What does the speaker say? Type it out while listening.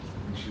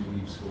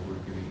leaves for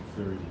work at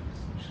 8:30,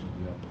 so she'll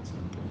be up at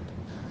some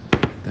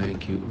point.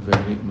 Thank you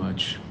very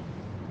much.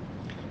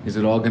 Is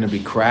it all going to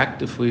be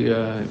cracked if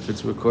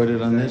it's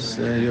recorded on this,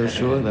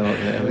 Yoshua?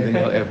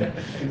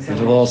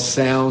 It'll all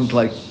sound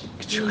like...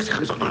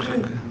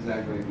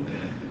 Exactly.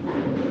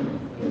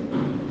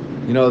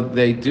 You know,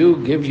 they do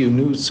give you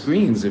new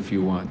screens if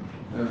you want.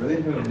 Oh,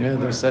 really? Yeah,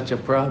 there's such a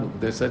problem.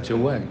 There's such a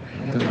way.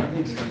 Are they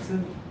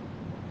expensive?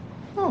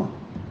 Oh,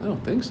 I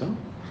don't think so.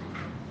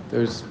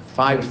 There's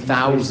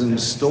 5,000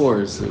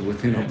 stores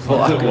within a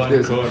block of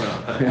this.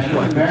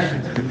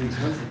 Americans are really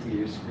expensive to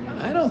use screen.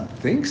 I don't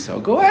think so.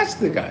 Go ask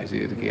the guys. I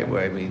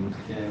mean,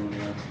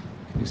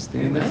 you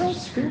stand. I don't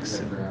think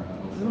so.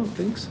 I don't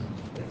think so.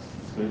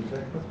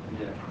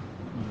 Yeah.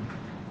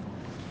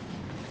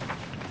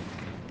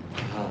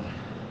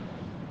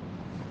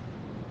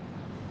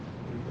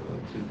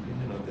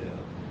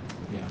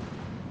 Yeah.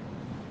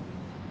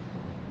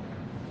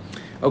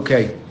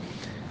 Okay.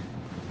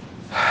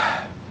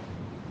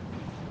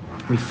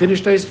 We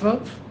finished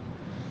Eisvav?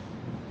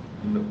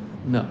 No.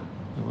 No.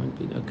 It won't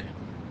be. Okay.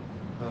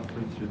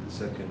 Halfway through the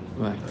second.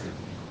 Right.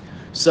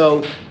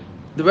 So,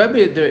 the Rebbe,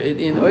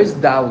 in Ois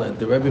Dalet,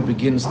 the Rebbe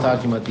begins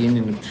talking about the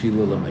Indian of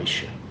Tefillah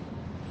L'Meshe.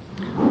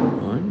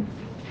 Right?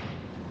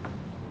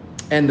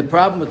 And the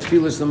problem with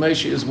Tefillah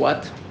L'Meshe is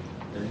what?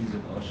 That he's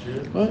an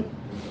usher. Right?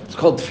 It's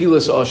called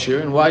Tefillas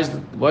Osher, and why is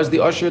the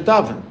Osher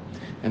daven?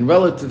 And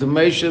relative to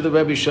Moshe, the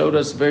Rebbe showed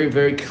us very,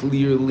 very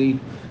clearly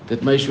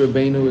that Moshe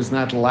Rabbeinu is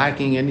not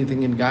lacking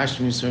anything in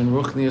Gashmis or in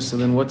Ruchnius, so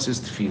then what's his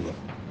Tefillah?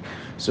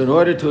 So in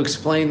order to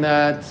explain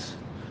that,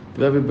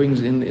 the Rebbe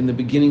brings, in the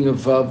beginning of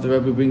Vav, the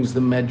Rebbe brings the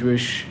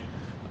Medrash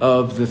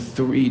of the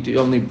three, he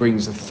only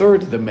brings a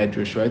third of the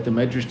Medrash, right? The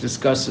Medrash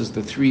discusses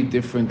the three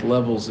different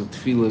levels of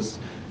Tefillahs,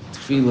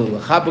 Tefillah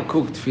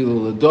l'Chabakuk,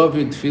 Tefillah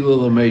l'David, Tefillah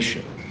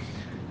l'Moshe.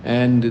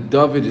 And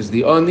David is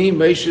the Oni,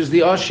 Moshe is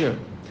the Osher.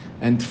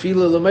 And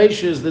Tefillah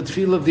l'Moshe is the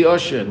Tefillah of the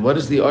Osher. And what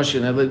is the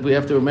Osher? Now, we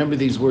have to remember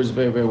these words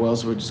very, very well,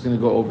 so we're just going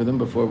to go over them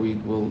before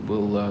we'll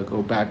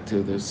go back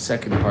to the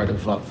second part of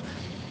Vav.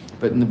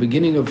 But in the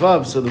beginning of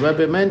Vav, so the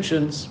Rebbe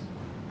mentions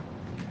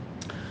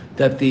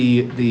that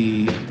the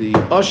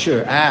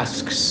Osher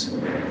asks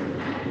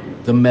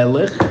the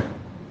Melech,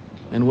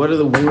 and what are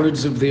the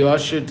words of the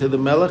Osher to the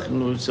Melech?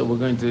 And so we're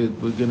going to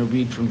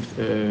read from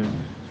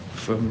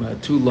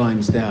 2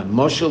 lines down.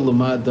 Moshe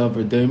lamad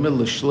davar deimel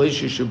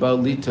l'shleisha shabal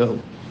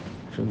lito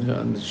from the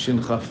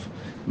Shinchaf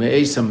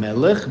me'es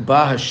hamelech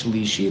ba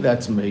hashlishi,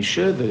 that's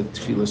Moshe, the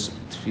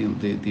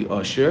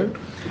Osher.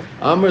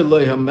 Amar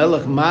loy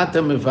hamelech mata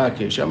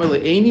mevakesh. Amar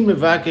loy eini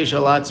mevakesh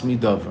alatz mi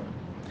davar,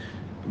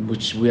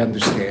 which we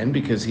understand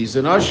because he's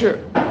an Osher.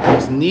 He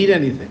doesn't need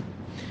anything.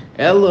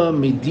 Ella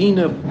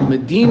medina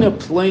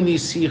pleni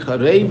si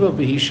chareva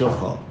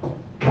v'hishochal.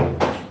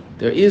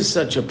 There is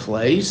such a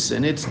place,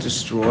 and it's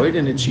destroyed,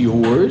 and it's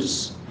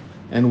yours.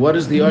 And what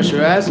does the Osher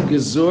ask?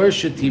 Gezor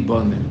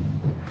shetibonim.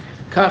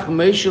 Kach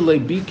Moshe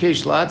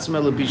lebikesh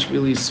latzme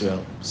lebishvil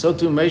Yisrael. So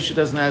too, Moshe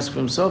doesn't ask for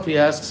himself; he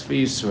asks for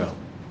Yisrael.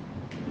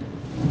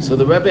 So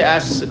the Rebbe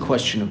asks a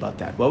question about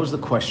that. What was the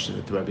question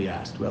that the Rebbe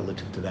asked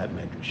relative to that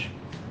medrash?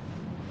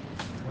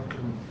 How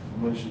come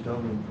Moshe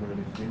davening for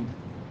anything?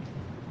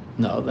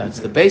 No, that's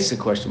the basic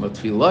question about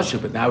Tefillah Osher,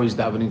 but now he's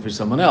davening for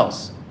someone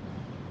else.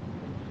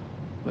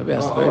 Maybe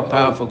that's a very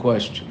powerful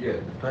question. Yeah,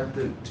 the fact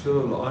that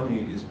Tefillah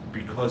L'Ani is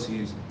because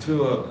he's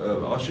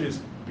Tefillah Asher is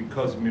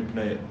because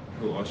Mipnei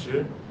Hu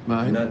Asher,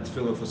 Right. and not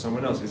Tefillah for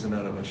someone else isn't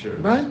out of Asher.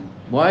 Right?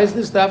 Why is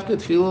this dafka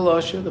Tefillah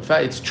Asher? The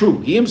fact, it's true,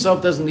 he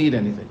himself doesn't need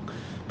anything.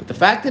 But the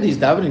fact that he's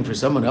davening for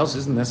someone else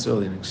isn't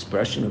necessarily an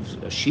expression of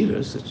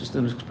Ashiras, it's just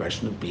an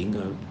expression of being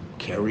a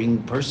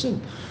caring person.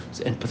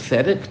 It's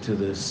empathetic to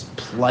this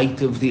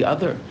plight of the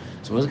other.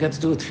 So what's it got to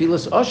do with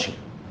Tefillah Asher?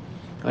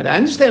 Right? I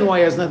understand why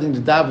he has nothing to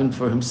daven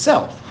for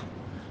himself,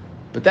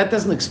 but that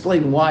doesn't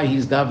explain why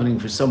he's davening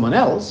for someone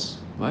else.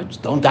 Right?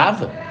 Just don't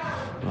daven.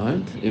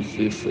 Right?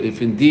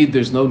 If indeed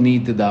there's no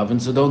need to daven,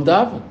 so don't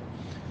daven.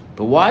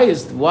 But why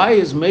is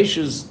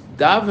Moshe's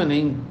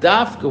davening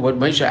dafka? What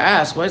Moshe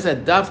asked, why is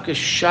that dafka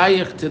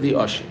shayach to the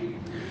Osher?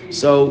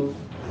 So,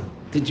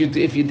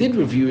 if you did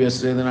review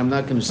yesterday, then I'm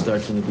not going to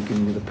start from the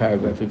beginning of the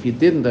paragraph. If you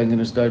didn't, I'm going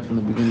to start from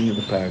the beginning of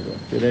the paragraph.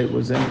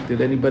 Did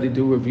anybody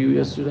do review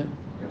yesterday?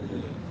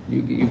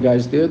 You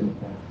guys did?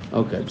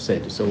 Okay,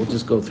 Seder. So we'll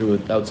just go through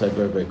it outside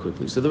very, very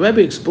quickly. So the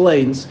Rebbe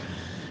explains,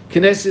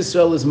 Knesset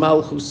Yisrael is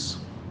Malchus,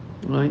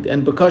 right?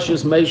 And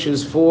Bekashus Moshe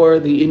is for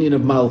the Indian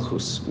of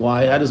Malchus.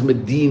 Why? How does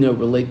Medina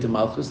relate to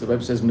Malchus? The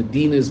Rebbe says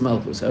Medina is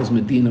Malchus. How is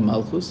Medina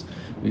Malchus?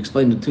 We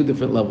explained at 2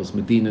 different levels.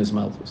 Medina is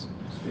Malchus.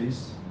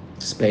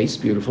 Space,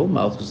 beautiful.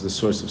 Malchus is the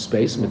source of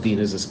space.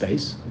 Medina is a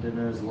space.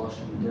 Medina is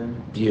Lashon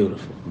Din.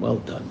 Beautiful. Well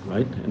done,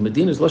 right? And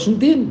Medina is Lashon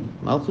Din.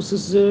 Malchus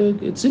is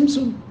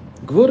Tzimtzum,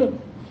 Gvura.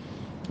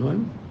 Right?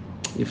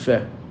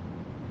 Yifeh.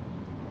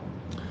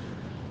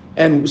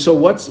 And so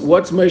what's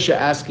Moshe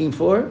asking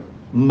for?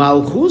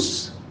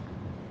 Malchus,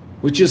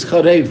 which is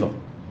Chareva.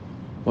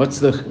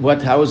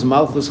 How is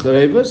Malchus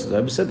Chareva? So the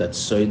Rebbe said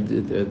that's the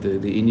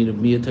Indian of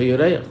Miyat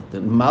HaYoreach.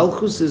 That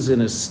Malchus is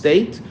in a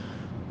state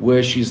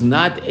where she's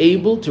not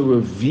able to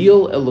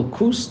reveal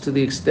Elokus to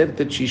the extent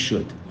that she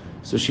should.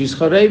 So she's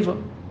Chareva.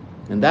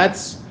 And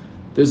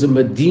there's a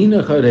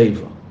Medina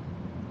Chareva.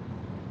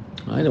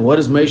 Right? And what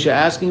is Moshe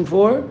asking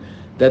for?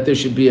 That there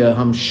should be a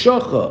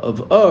Hamshacha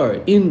of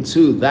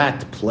into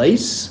that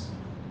place,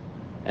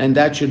 and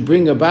that should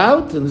bring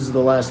about, and this is the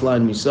last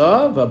line we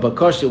saw,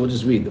 Vabakosha, we'll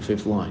just read the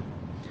fifth line.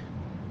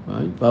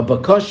 Right?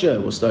 Vabakosha,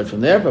 we'll start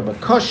from there.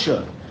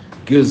 Vabakosha,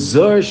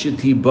 Gezor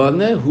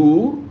Shetibane,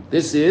 who,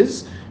 this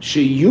is,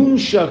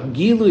 Sheyumshach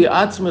Gilui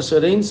Atzmas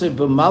Areinse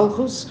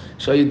B'Malchus,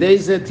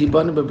 Shayideze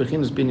Tibane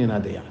B'Bechinas Binyan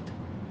Adayat.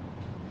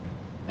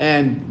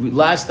 And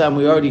last time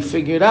we already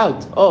figured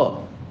out,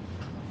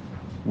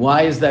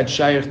 why is that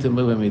shaykh to, the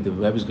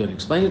Rebbe is going to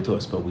explain it to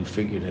us, but we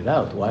figured it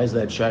out. Why is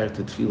that shaykh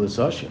to Tfilas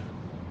Osher?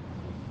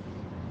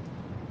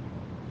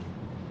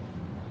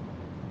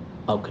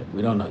 Okay,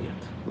 we don't know yet.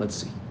 Let's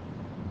see.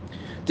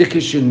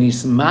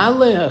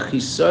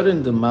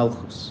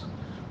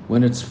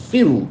 When it's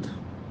filled,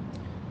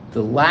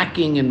 the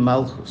lacking in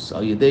Malchus,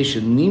 that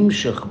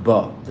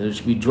it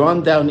should be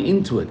drawn down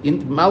into it.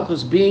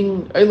 Malchus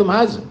being Eilam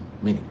Hazeh,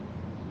 meaning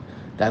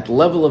that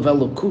level of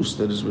Elokus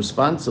that is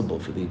responsible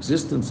for the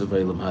existence of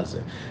Eilam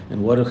Hazeh.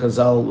 And what a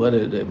Chazal,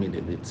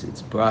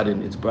 it's brought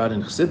in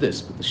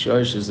Chassidus, but the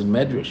Shorish is in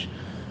Medrash.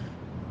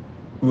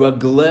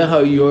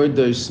 Ragleha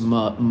yordos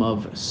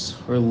mavis.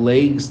 Her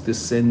legs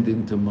descend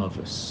into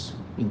mavis,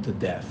 into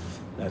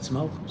death. That's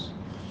Malchus.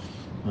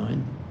 Right?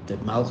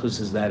 That Malchus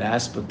is that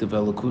aspect of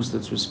Elokus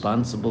that's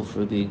responsible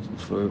for the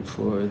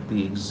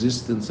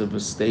existence of a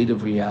state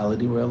of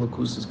reality where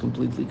Elokus is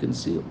completely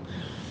concealed.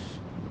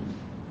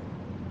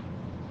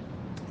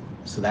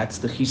 So that's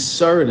the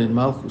chisaron in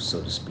Malchus,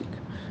 so to speak.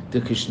 Now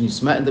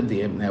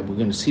we're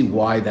going to see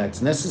why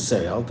that's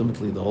necessary.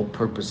 Ultimately, the whole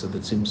purpose of the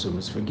tzimtzum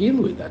is for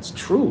Gilui. That's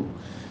true,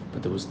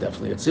 but there was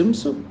definitely a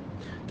tzimtzum.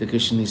 The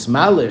kishnis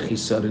malech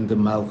chisaron the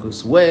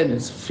Malchus, when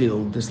it's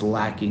filled, this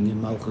lacking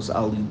in Malchus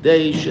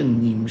alidei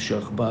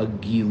shenimshach ba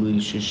Gilui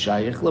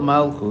sheshayich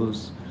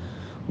leMalchus,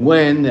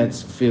 when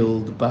that's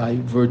filled by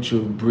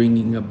virtue of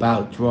bringing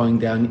about, drawing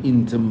down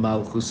into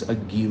Malchus a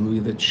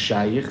Gilui that's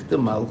shayich to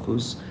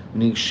Malchus,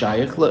 meaning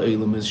shayich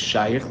la'olam is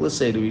shayich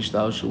l'seder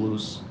ishtal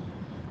shalus.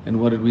 And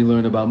what did we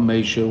learn about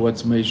Moshe?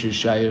 What's Moshe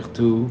shayich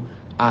to?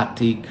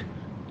 Atik,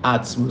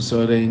 atzmus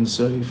orein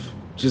soif,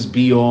 just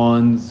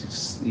beyond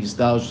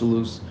ishtal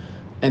shalus.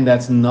 And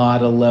that's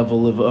not a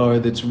level of or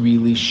that's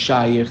really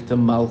shayich to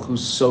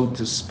Malchus, so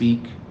to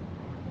speak.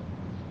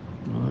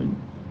 Right?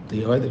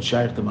 The or that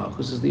shayich to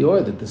Malchus is the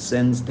or that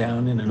descends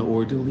down in an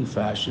orderly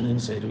fashion in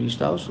seder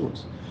ishtal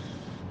shalus.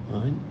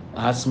 Right?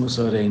 Asmus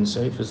Orein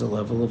Seif is a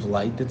level of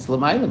light that's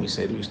Lamaila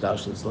Miseder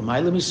Yishtashel, it's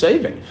Lamaila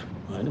Misevev.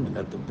 Right? I mean,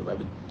 that the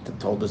Rebbe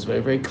told us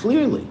very, very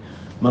clearly.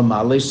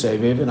 Mamale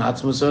Sevev and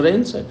Asmus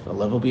Orein Seif, a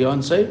level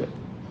beyond Sevev.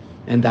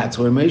 And that's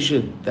where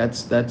Moshe,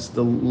 that's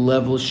the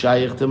level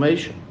Shayach to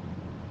Moshe.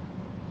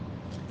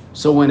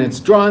 So when it's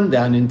drawn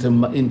down into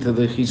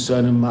the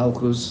Chison and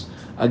Malchus,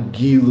 a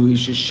Gilui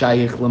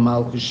sheshayich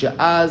leMalchus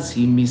she'az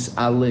he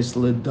misales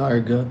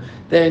ledarga,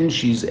 then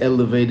she's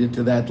elevated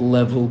to that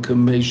level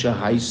kamesha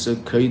haisa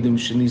kodim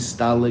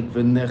shenistalek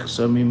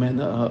v'nechsa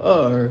mimena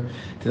ha'or,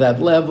 to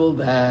that level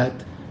that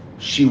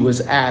she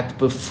was at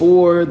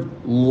before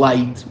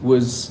light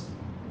was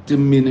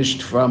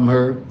diminished from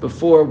her,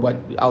 before what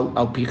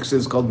Al-Pich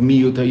is called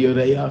miyut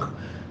ha'yoreach,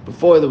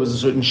 before there was a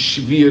certain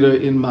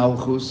shvira in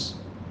Malchus.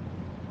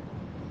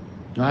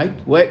 Right?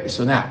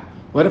 So now,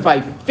 what if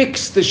I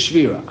fix the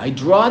shvira? I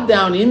draw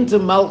down into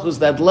Malchus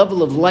that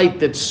level of light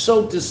that,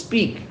 so to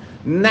speak,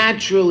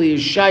 naturally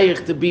is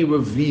shaykh to be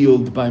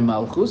revealed by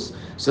Malchus.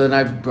 So then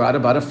I've brought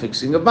about a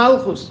fixing of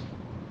Malchus.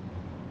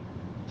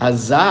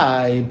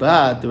 Azai,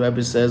 but the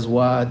Rebbe says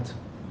what?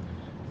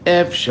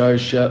 Efshar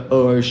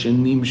sha'or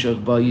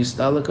shenimshach ba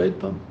yistalek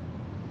oidpam.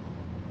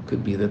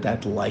 Could be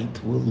that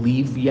light will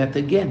leave yet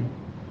again,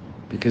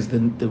 because the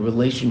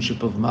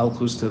relationship of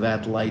Malchus to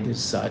that light is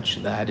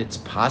such that it's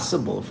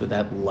possible for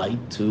that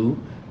light to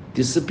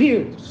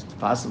disappear. It's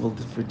possible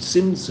for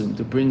Tzimtzum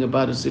to bring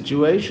about a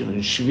situation,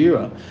 and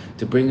Shvira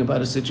to bring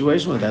about a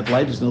situation where that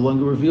light is no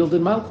longer revealed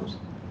in Malchus.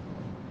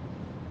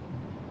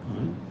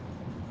 Right?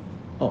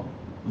 Oh,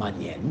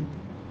 manyen.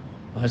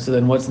 So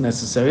then what's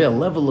necessary? A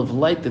level of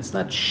light that's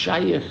not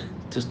shayach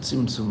to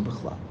Tzimtzum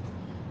b'chlal.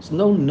 There's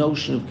no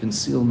notion of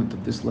concealment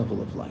of this level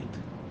of light.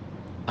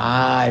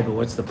 But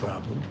what's the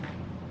problem?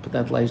 But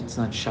that light is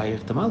not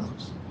shayach to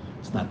Malchus.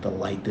 It's not the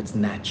light that's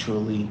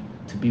naturally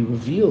to be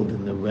revealed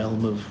in the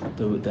realm of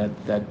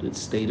that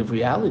state of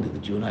reality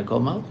that you and I call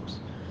Malchus.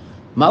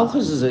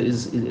 Malchus is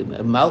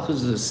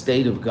a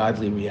state of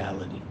godly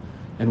reality.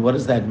 And what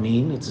does that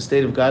mean? It's a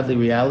state of godly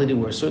reality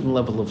where a certain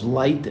level of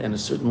light and a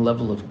certain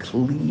level of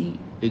kli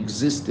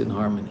exist in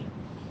harmony.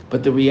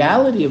 But the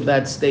reality of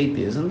that state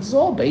is, and this is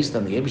all based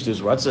on the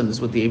Eibishter's Ratzon, and this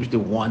is what the Eibishter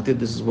wanted,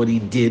 this is what he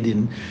did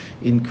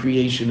in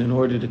creation in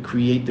order to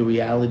create the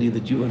reality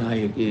that you and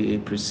I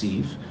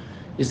perceive,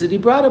 is that he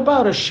brought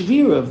about a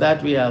shvira of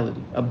that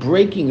reality, a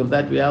breaking of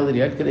that reality,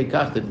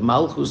 that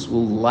Malchus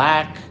will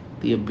lack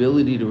the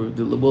ability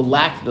we'll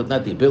lack, not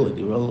the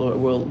ability,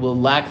 we'll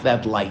lack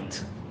that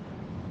light.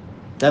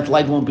 That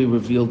light won't be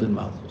revealed in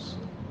Malchus.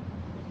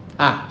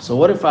 So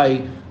what if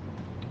I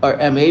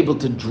am able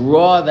to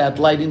draw that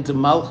light into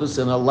Malchus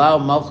and allow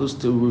Malchus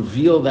to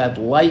reveal that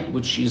light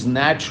which she's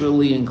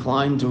naturally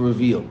inclined to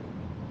reveal?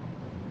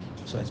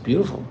 So that's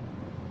beautiful.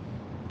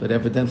 But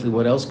evidently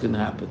what else can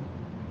happen?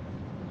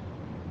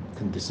 It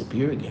can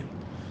disappear again.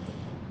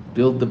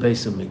 Build the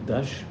base of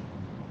Mikdash.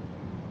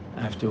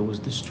 After it was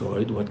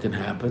destroyed, what can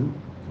happen?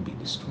 It can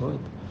be destroyed.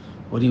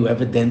 What do you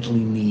evidently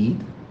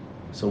need?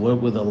 So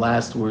what were the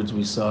last words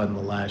we saw in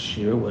the last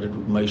year? What did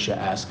Moshe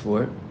ask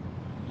for?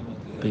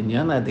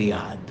 Binyan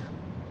adiyad.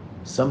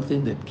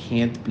 Something that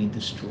can't be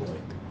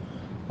destroyed.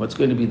 What's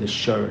going to be the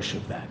shurish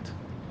of that?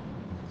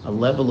 A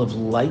level of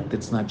light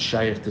that's not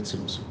shayach to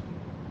tzimtzum.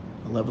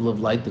 A level of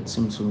light that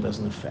tzimtzum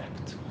doesn't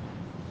affect.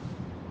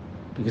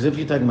 Because if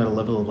you're talking about a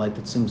level of light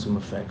that tzimtzum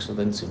affects, so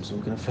then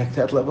tzimtzum can affect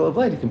that level of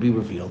light. It can be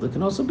revealed. It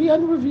can also be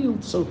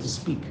unrevealed, so to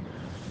speak.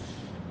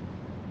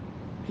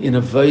 In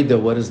a Veda,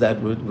 what does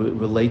that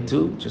relate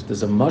to? Just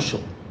as a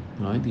mashal,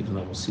 right? Even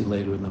though we'll see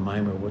later in the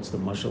Maimer what's the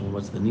mashal and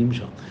what's the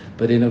nimshal.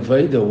 But in a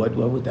Veda, what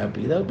would that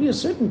be? That would be a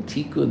certain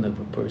tikkun of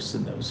a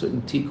person, a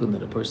certain tikkun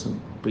that a person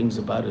brings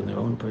about in their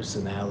own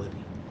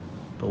personality.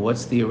 But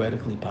what's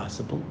theoretically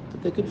possible?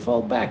 That they could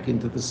fall back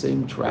into the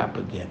same trap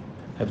again.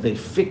 Have they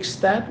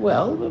fixed that?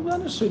 Well,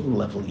 on a certain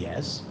level,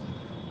 yes.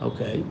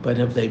 Okay, but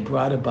have they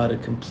brought about a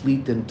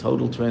complete and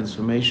total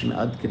transformation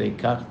ad kidei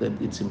kach that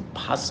it's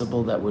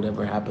impossible that would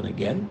ever happen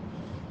again?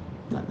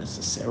 Not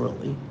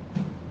necessarily.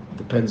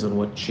 Depends on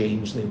what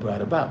change they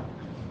brought about.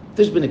 If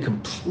there's been a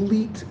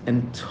complete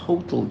and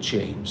total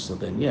change, so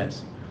then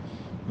yes.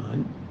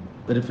 Right?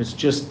 But if it's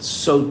just,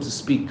 so to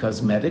speak,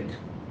 cosmetic,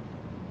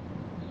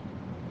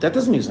 that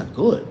doesn't mean it's not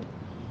good.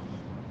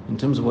 In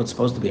terms of what's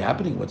supposed to be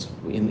happening, what's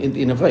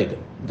in a Veda,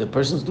 the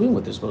person's doing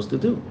what they're supposed to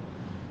do.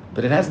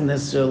 But it hasn't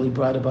necessarily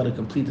brought about a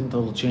complete and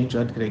total change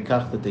ad kidei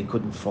kach that they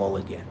couldn't fall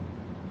again.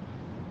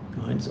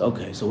 Right?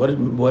 Okay, so what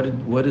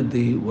did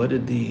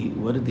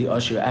the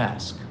usher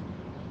ask?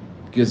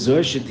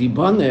 Gezor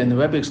shetibane, and the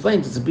Rebbe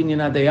explains it's a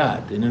binyan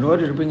adayad. And in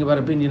order to bring about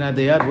a binyan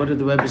adayad, what did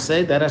the Rebbe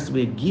say? That has to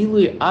be a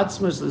gilui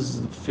atzmus. This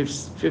is the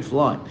fifth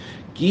line.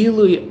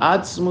 Gilui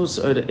atzmus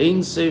or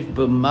ein seif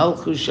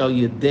b'malchus shal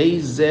yedei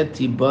zeh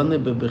tibane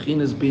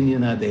bebechinas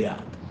binyan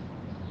adayad.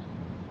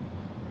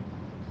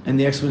 And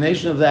the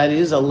explanation of that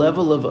is a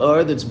level of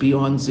Ur that's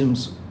beyond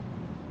Tzimtzum.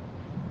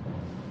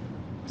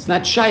 It's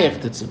not shayach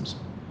to Tzimtzum.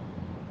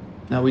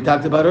 Now we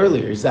talked about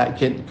earlier, is that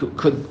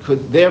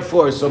could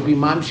therefore so be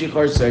mamshich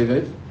or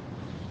seviv?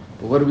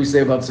 But what do we say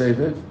about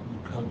seviv?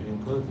 Can't be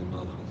included in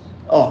Malchus.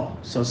 Oh,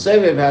 so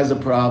seviv has a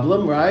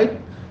problem,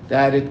 right?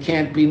 That it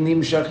can't be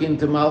nimshach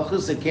into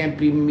Malchus. It can't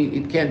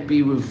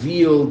be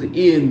revealed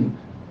in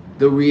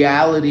the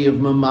reality of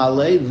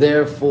Mamale.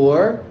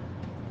 Therefore,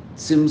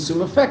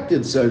 Tzimtzum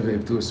affected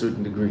Seviv to a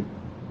certain degree,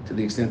 to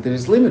the extent that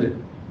it's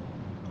limited.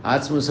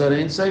 Atzmus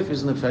Harein Seif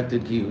isn't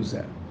affected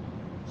Kiyuzah.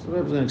 So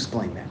we're going to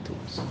explain that to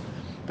us.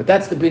 But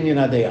that's the Binyan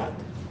Adayad.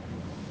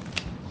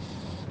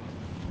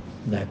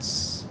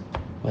 That's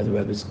why the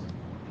Rebbe is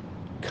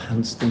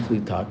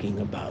constantly talking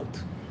about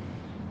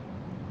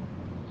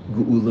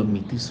Geula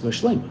Mitis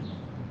Vashlema.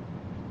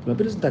 The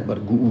Rebbe doesn't talk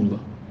about Geula.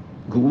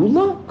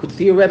 Geula could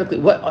theoretically,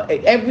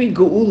 every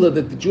Geula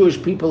that the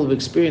Jewish people have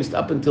experienced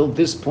up until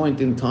this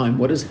point in time,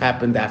 what has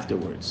happened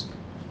afterwards?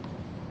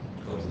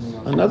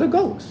 Another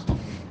Golus.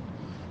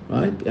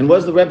 Right? And what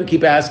does the Rebbe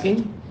keep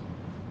asking?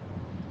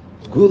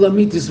 Geula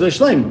mitis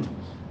v'shleima.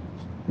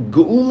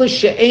 Geula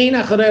she'ein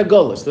acharei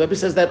Golus. The Rebbe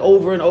says that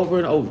over and over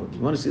and over.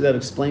 You want to see that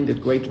explained at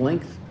great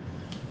length?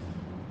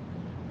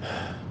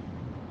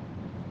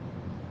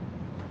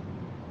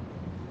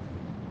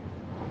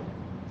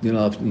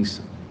 Yalav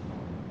Nisan.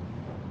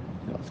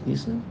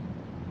 Nisan?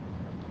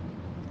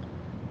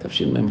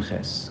 Tafshin Mem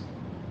Ches.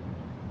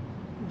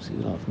 See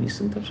Yalav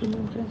Nisan, Tafshin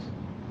Mem Ches?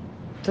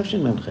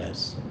 Tafshin Mem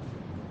Ches.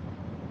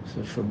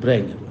 So for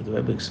Brengen, where the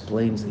Rebbe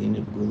explains the Inyan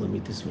of Gula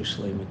Mitis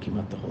V'Shleima,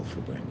 Kimat the whole for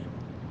Brengen.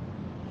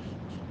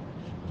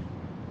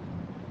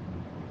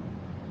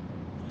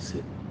 That's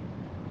it.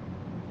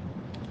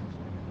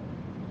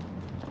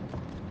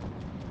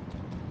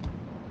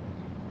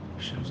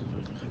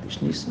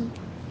 Chadish Nisan?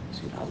 Is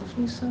it Aleph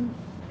Nisan?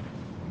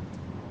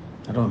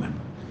 I don't remember.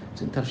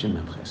 It's in Tafshin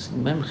Memches.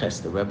 In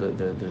Memches, the Rebbe,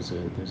 there's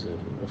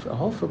a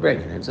whole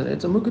Fabregan. It's a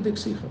Mugadik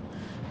Sicha,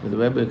 where the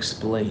Rebbe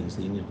explains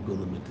the Inyan of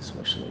Gula Mitis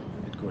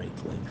V'Shleima at great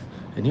length.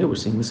 And here we're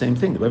seeing the same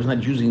thing. The Rebbe's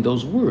not using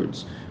those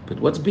words. But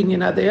what's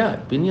Binyan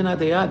Adayad? Binyan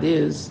Adayad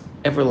is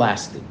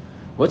everlasting.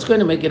 What's going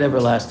to make it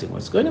everlasting?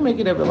 What's going to make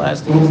it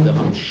everlasting is the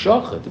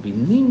Hamshacha, to be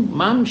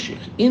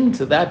Mamshich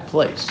into that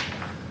place.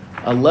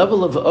 A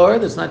level of Ur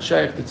that's not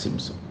Shaykh to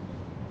Tzimtzum.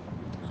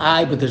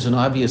 But there's an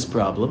obvious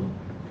problem.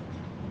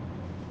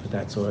 But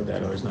that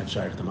Ur is not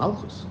Shaykh to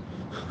Malchus.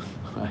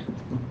 Right?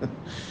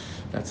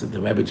 That's what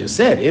the Rebbe just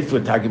said. If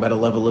we're talking about a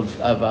level of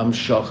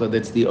Amshacha,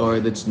 that's the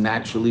Or that's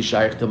naturally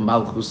Shaykh to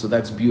Malchus, so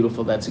that's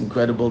beautiful, that's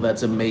incredible,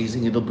 that's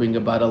amazing. It'll bring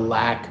about a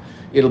lack.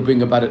 It'll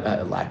bring about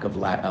a lack of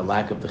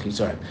the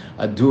Chisaron,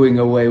 a doing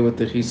away with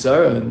the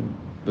Chisaron,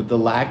 but the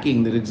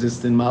lacking that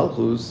exists in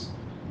Malchus.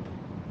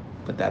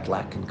 But that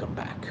lack can come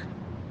back,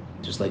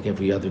 just like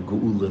every other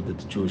Geula that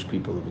the Jewish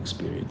people have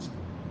experienced.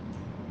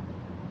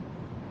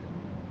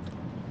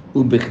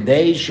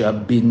 Ubichdei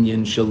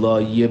binyan shelo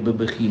yeh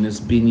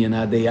bebechinas binyan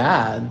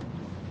adeyad,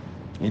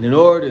 and in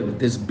order that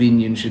this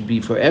binyan should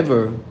be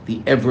forever,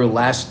 the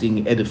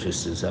everlasting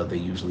edifice is how they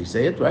usually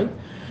say it, right?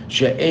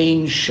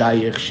 She'ein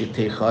shayich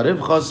shetecharev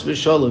chas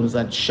v'sholom, is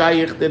not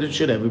shayich that it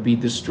should ever be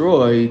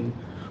destroyed.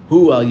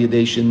 Hu al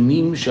yedei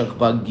shenimshach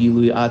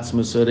b'gilui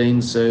atzmas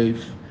arein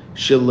seif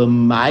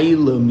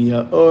shelamaylam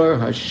ya'or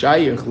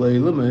hashayich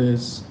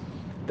le'ilamis.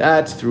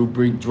 That's through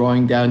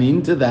drawing down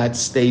into that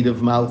state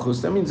of Malchus.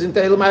 That means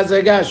into Elam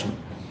Hazagashmi.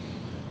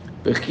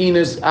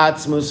 Bechinas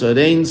Atzmus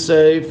Arein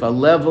Seif, a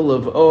level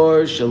of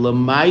Or,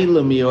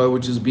 Shalamaylam Or,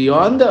 which is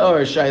beyond the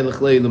Or, Shaylach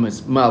Leilam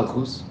is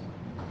Malchus.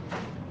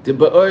 The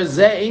Be'or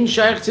Zeh Ein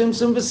Shaykh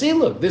Tzimtzum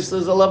V'siluk. This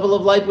is a level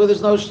of light where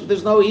there's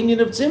no union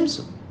of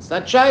Tzimtzum. It's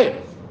not Shaykh.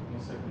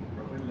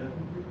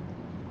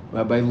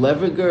 Rabbi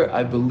Leviger,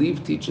 I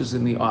believe, teaches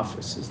in the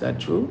office. Is that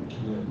true?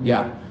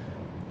 Yeah.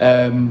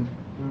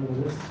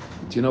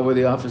 Do you know where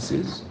the office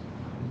is?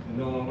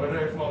 No,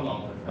 where I fall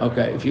now.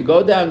 Okay, if you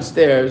go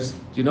downstairs, do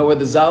you know where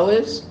the Zal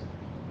is?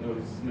 No,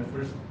 it's my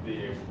first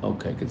day.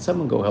 Okay, can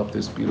someone go help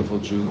this beautiful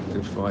Jew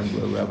to find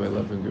where Rabbi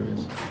Levinger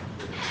is?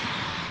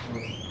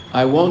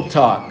 I won't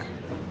talk.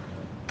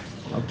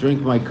 I'll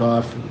drink my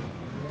coffee.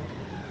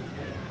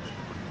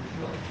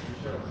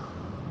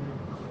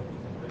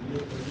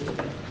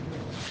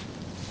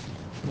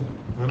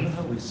 Remember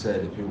how we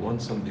said if you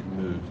want something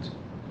moved,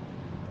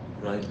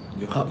 right?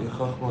 Your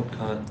Chachma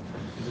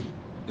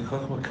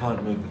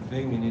can't move the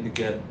thing. You need to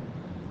get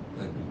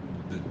like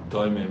the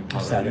diamond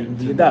power.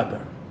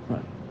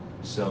 Right.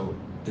 So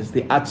it's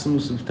the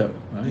Atzmus of Torah,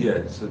 right?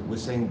 Yeah. So we're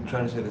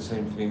trying to say the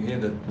same thing here.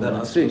 That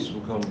Let's Atzmus see.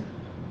 will come.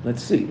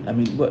 Let's see. I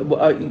mean,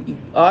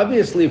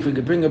 obviously, if we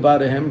could bring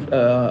about a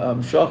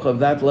Shach of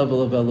that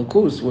level of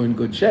Elokus, we're in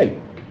good shape.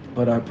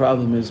 But our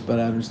problem is, I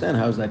understand,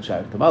 how is that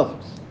Shaykh to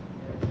Malchus?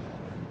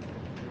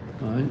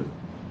 Right?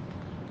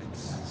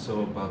 It's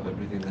so above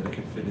everything that it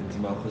can fit into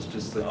Malchus.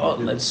 Just like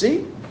Let's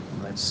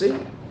see.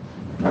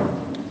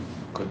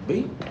 Could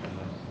be.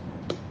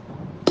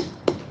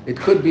 It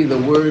could be the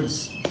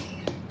words,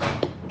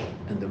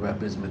 and the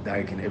Rebbe is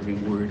medayik in every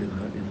word in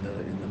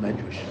the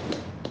Medrash.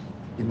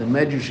 In the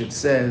Medrash it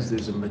says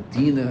there's a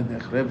Medina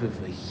nechreve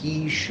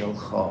v'hi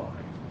shelcha.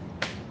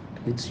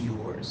 It's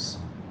yours.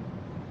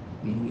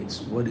 Meaning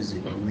what is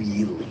it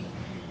really?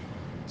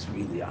 It's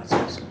really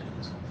Atzmus.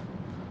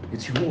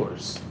 It's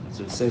yours. That's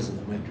what it says in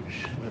the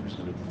Medrash.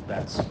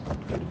 That's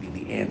going to be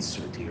the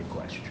answer to your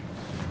question.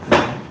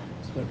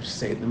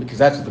 Say it because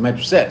that's what the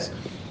Medrash says.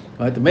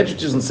 Right? The Medrash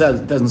doesn't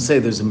say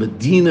there's a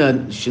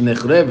Medina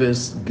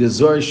shenechreves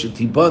gezor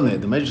shetibane.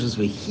 The Medrash says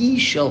v'hi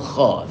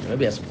shelcha. The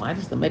Rebbe asks, why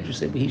does the Medrash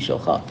say v'hi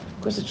shelcha?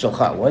 Of course it's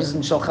shelcha. Why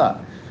isn't shelcha?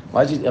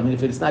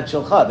 If it's not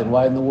shelcha, then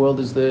why in the world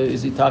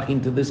is he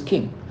talking to this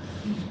king?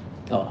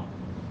 Oh,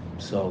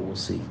 so we'll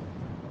see.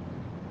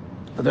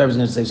 But the Rebbe is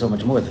going to say so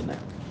much more than that.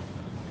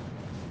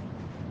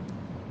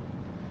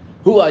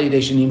 Who are Yidei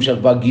Nimshach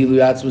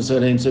Bagilu Atzmus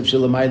Arein Sof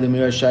Shelamayla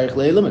Mir Shaykh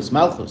Leilam? It's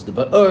Malchus. The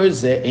Ba'or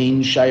Ze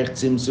Ein Shaykh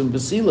Tzimtzum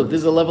B'siluk.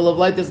 This is a level of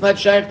light that's not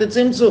Shaykh to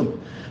Tzimtzum.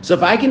 So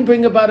if I can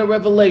bring about a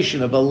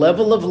revelation of a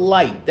level of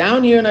light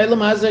down here in Eilam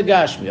Hazeh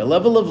Gashmi, a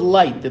level of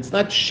light that's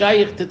not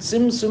Shaykh to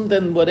Tzimtzum,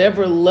 then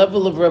whatever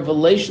level of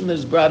revelation that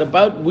is brought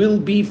about will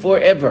be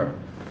forever.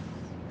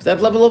 If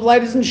that level of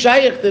light isn't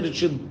Shaykh, that it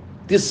should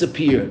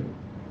disappear.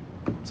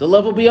 It's a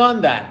level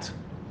beyond that.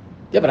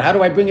 Yeah, but how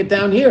do I bring it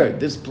down here?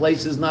 This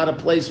place is not a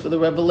place for the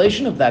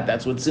revelation of that.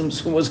 That's what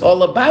Tzimtzum was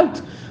all about.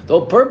 The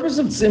whole purpose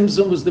of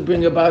Tzimtzum was to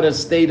bring about a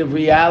state of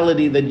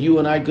reality that you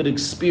and I could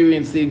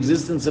experience the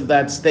existence of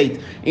that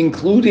state,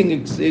 including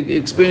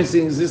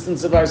experiencing the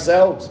existence of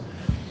ourselves.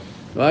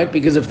 Right?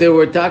 Because if there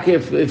were if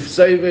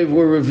Sovev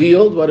were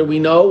revealed, what do we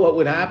know? What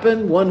would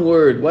happen? One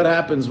word. What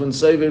happens when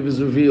Sovev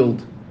is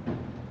revealed?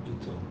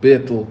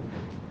 Bittul.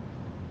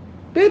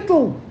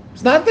 Bittul.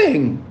 It's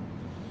nothing.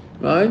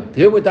 Right?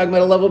 Here we're talking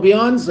about a level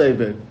beyond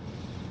Sevev.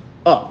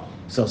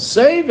 So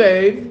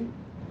Sevev,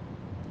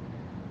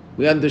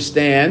 we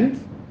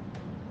understand,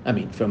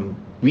 from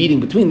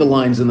reading between the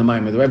lines in the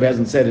Maimer, the Rebbe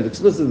hasn't said it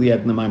explicitly yet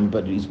in the Maimer,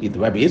 but the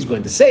Rebbe is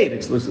going to say it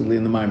explicitly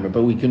in the Maimer,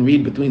 but we can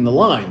read between the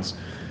lines.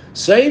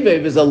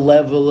 Sevev is a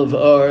level of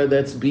Or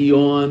that's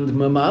beyond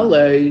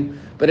Mamale,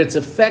 but it's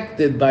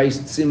affected by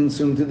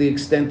Tzimtzum to the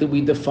extent that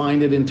we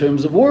define it in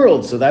terms of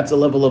worlds. So that's a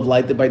level of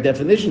light that by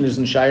definition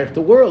isn't shaykh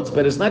to worlds,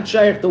 but it's not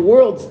shaykh to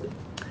worlds.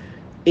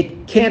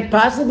 It can't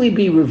possibly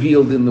be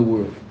revealed in the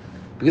world,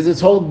 because its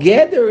whole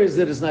gather is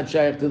that it's not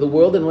shaykh to the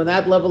world, and when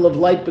that level of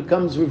light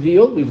becomes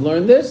revealed, we've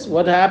learned this,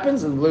 what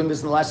happens? And we've learned this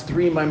in the last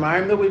 3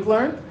 Maimarim that we've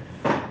learned.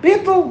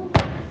 Bittul.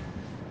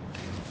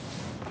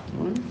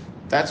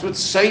 That's what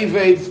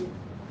Seivev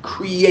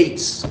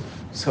creates,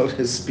 so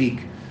to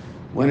speak,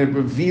 when it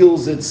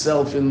reveals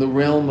itself in the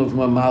realm of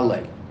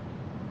Mamale.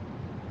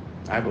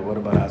 But what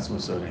about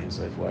Atzmos Ein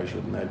Sof? Why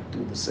shouldn't that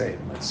do the same?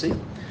 Let's see.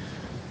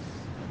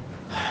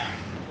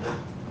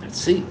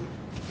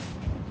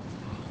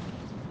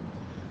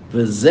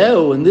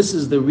 V'zeu, and this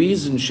is the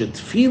reason,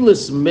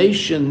 Shetfilas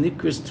Meisha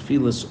Nikras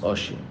Tfilas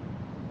Osher.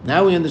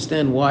 Now we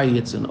understand why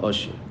it's an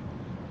Osher.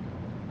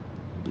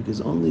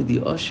 Because only the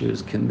Osher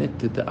is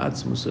connected to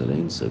Atzmos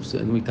Ein Sof.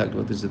 And we talked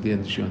about this at the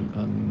end of the show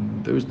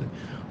on Thursday.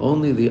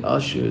 Only the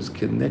Osher is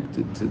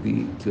connected to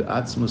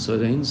Atzmos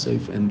Ein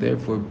Sof, and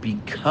therefore,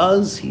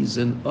 because he's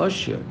an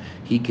Osher,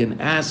 he can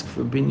ask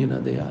for Binyan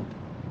Adayad.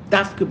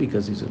 Dafka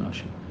because he's an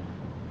Osher.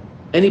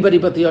 Anybody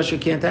but the Osher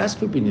can't ask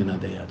for Binyan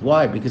Adayad.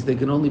 Why? Because they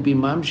can only be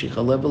Mamshich,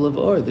 a level of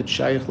Or that's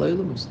Shaykh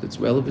Leilamus, that's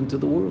relevant to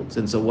the worlds.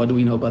 And so what do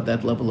we know about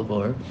that level of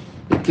Or?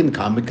 It can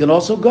come, it can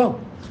also go.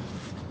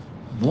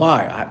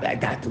 Why? I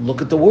got to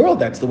look at the world.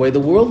 That's the way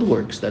the world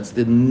works. That's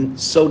the,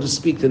 so to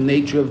speak, the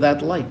nature of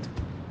that light.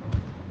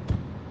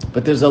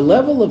 But there's a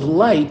level of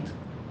light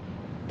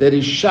that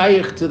is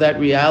shaykh to that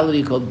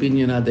reality called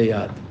Binyan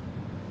Adayad.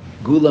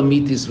 Gula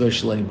Mitis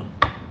V'Shlema.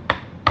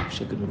 I wish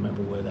I could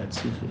remember where that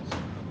sikh is.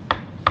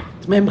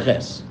 It's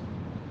Memches.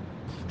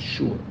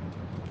 Sure.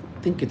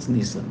 I think it's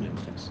Nisan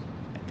Memches.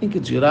 I think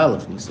it's Yud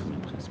Aleph Nisan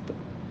Memches. But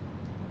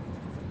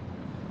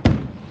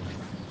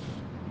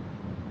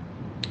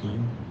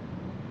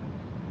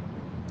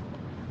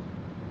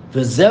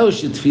V'zeu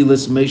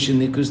shetfilas Meisha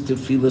Nikras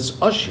Tfilas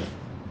Osher.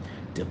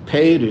 The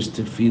Peiros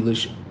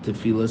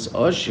Tfilas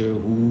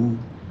Osher who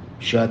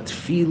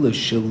shatfilas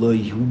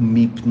Shaloi who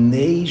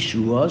mipnei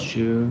Shu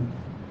Osher.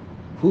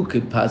 Who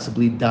could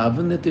possibly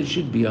daven that there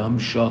should be a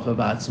hamshach of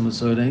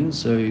Atzmos Ein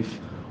Sof?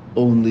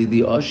 Only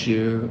the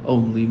Osher,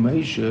 only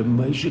Meisha.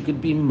 Meisha could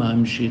be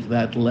mamshich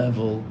that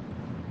level.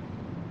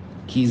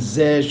 Ki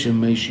zeh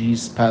shemeisha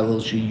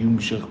yispalel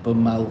sheyumshach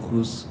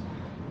b'malchus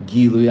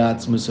gilui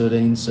Atzmos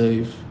Ein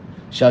Sof.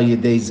 Shal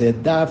yedei zeh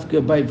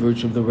dafka, by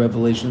virtue of the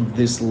revelation of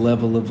this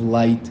level of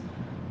light.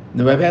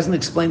 The Rebbe hasn't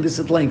explained this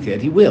at length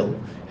yet. He will.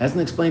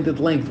 Hasn't explained at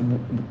length.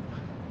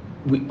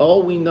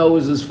 All we know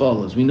is as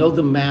follows. We know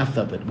the math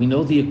of it. We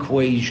know the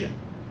equation.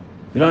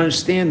 We don't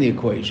understand the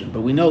equation,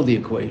 but we know the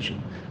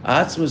equation.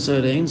 Atzmos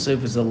Ein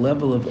Sof is a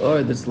level of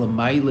Or that's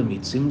l'mayla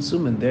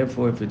mitzimtzum, and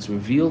therefore, if it's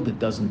revealed, it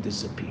doesn't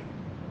disappear.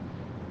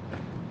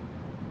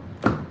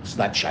 It's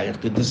not shaykh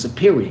to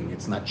disappearing.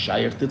 It's not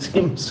shaykh to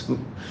tzimtzum.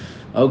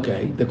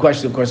 Okay. The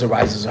question, of course,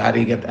 arises: how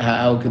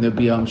can there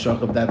be a hamshach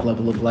of that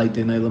level of light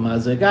in Eilam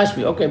Hazeh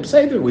Gashmi? Okay,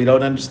 Beseder, we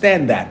don't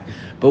understand that,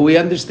 but we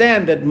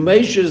understand that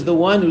Moshe is the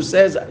one who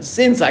says,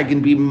 since I can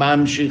be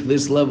mamshich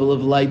this level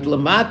of light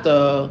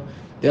lamata,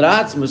 that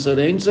Atzmos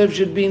Ein Sof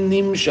should be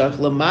nimshach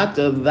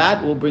lamata.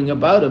 That will bring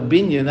about a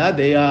binyan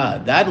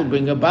adayah. That will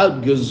bring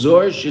about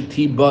gezor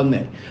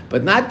shetibone,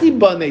 but not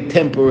tibone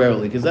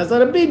temporarily, because that's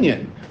not a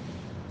binyan.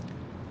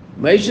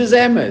 Moshe is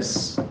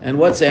emes, and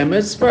what's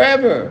emes?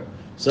 Forever.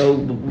 So,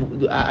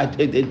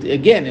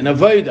 again, in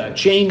avodah,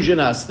 change in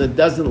us that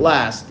doesn't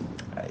last.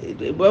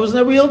 It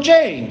wasn't a real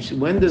change.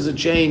 When does a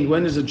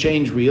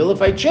change real?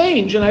 If I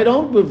change and I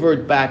don't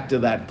revert back to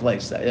that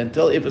place,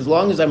 as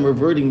long as I'm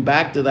reverting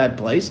back to that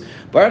place,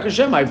 Baruch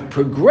Hashem, I've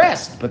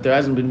progressed, but there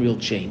hasn't been real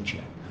change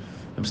yet.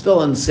 I'm still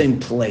on the same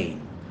plane.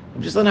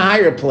 I'm just on a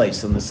higher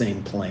place on the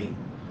same plane.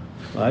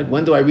 Right?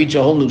 When do I reach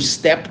a whole new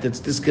step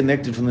that's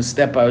disconnected from the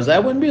step I was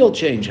at? When real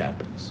change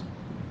happens.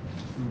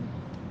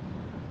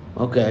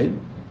 Okay.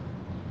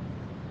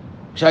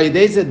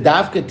 Shayideze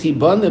davka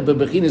tibane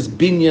bebechinas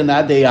binyan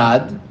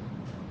adayad.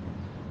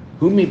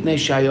 Who mipnei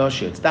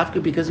shayosher? It's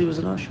davka because he was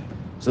an osher.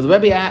 So the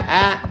Rebbe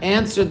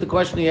answered the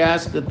question he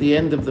asked at the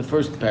end of the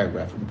first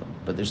paragraph,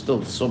 but there's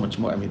still so much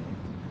more. I mean,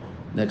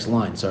 next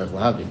line. Sorry,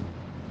 lahavim.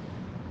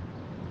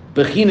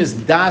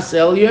 Bechinas das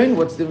elyon.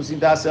 What's the difference between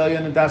das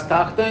elyon and das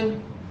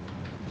tachten?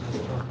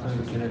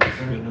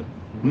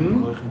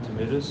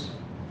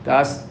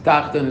 Das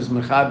tachten is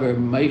mechaber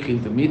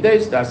meichin to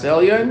mides. Das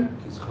elyon.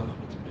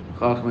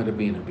 Chachma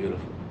Rabina,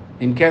 beautiful.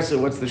 In Kesser,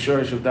 what's the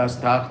shorish of das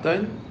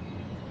tachten?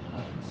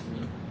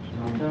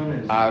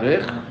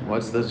 Arich.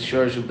 What's the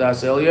shorish of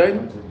das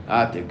elyon?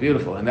 Atik,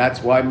 beautiful. And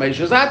that's why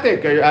Meisha's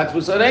Atik, or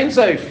Atzmos Ein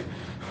Sof.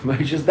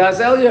 Meisha's das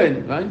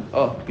elyon, right?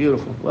 Oh,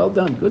 beautiful. Well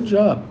done. Good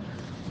job.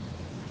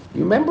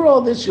 You remember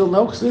all this, you'll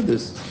know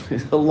Chassidus.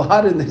 There's a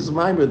lot in this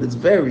mimer that's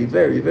very,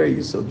 very,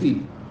 very so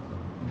deep.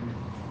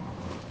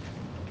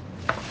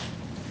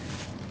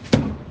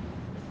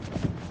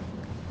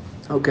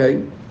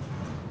 Okay.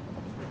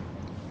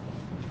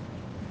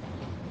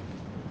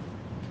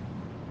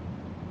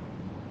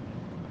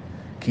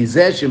 Ki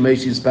zeh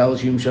shemesh yispal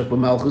sheyumshach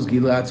b'malchus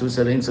gilui Atzmos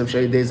Ein Sof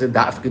sheyidei zeh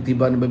dafka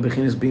tibane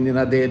bebechinas binyan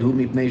adayad hu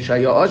mipnei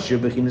shaya osher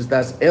bechinas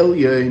das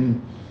elyon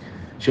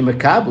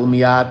shemekabel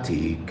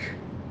miatik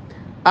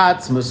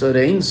Atzmos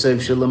Ein Sof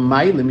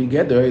shelamayla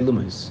migeder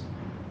elumis.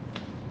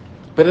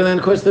 But then,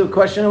 of course, the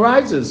question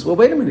arises: well,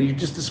 wait a minute, you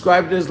just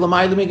described it as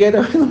lamayla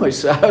migeder elumis.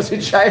 So how is it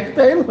shayach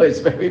to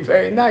elumis? Very,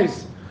 very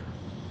nice.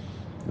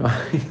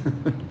 Right?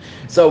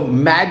 So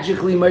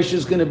magically Moshe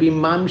is going to be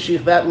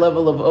mamshich that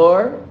level of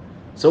or.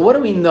 So what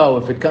do we know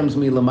if it comes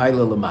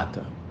milamayla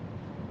lamata?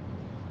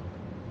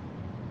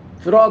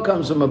 If it all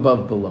comes from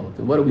above below,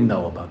 then what do we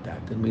know about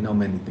that? Then we know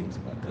many things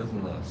about It that.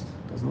 doesn't last.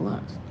 It doesn't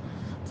last.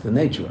 It's the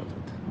nature of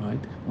it, right?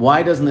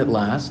 Why doesn't it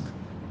last?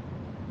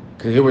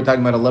 Because here we're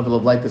talking about a level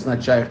of light that's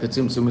not shaykh to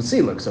tzimtzum and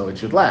siluk, so it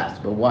should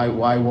last. But why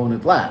won't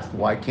it last?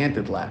 Why can't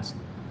it last?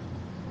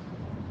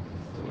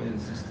 The way the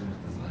system is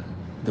designed.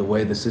 The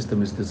way the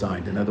system is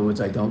designed. In other words,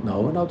 I don't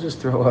know, and I'll just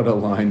throw out a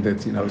line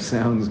that,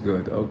 sounds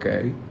good.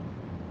 Okay.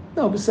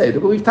 No, but say it.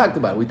 But we've talked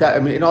about it.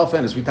 In all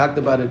fairness, we talked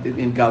about it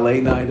in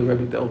Galenai, the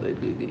Rebbe told it,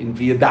 in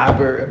Via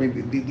Daber.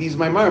 These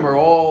Maimarim are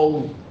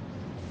all...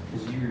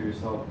 Because you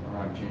yourself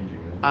are not changing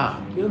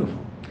it.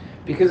 Beautiful.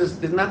 Because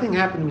there's nothing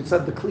happening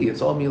inside the Kli.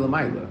 It's all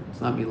Milamayla. It's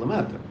not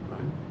Milamata,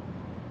 right?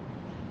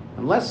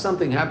 Unless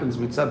something happens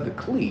mitzad the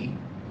Kli,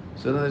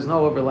 so then there's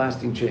no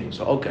everlasting change.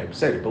 So, okay,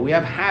 say it. But we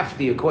have half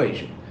the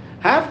equation.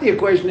 Half the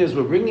equation is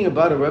we're bringing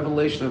about a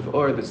revelation of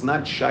Or that's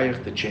not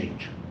shaykh to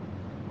change.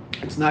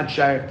 It's not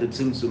shaykh to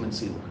tzimtzum and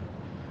siluk.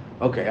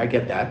 Okay, I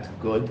get that.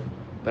 Good.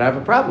 But I have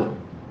a problem.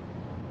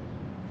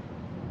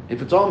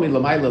 If it's all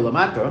milamayla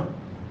lamata,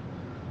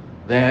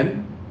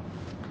 then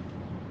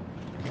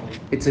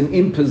it's an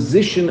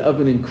imposition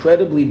of an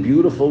incredibly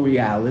beautiful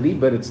reality,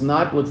 but it's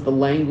not what's the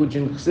language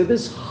in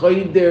Chassidus,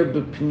 choder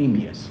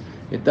b'pnimius.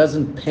 It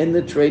doesn't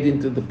penetrate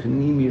into the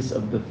pnimius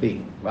of the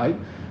thing, right?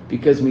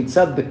 Because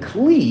mitzad the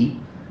kli,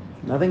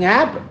 nothing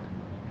happened,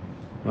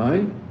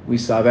 right? We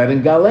saw that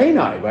in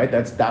Galenai, right?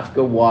 That's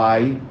dafka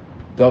why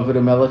David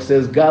HaMelech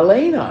says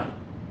Galenai,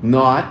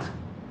 not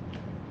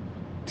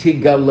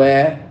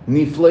Tigale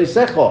Niflei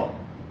Secho,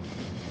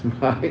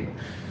 right?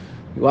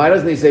 Why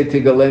doesn't he say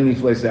Tigale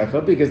Niflei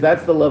Secho? Because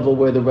that's the level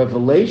where the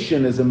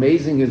revelation, as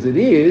amazing as it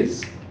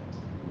is,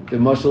 the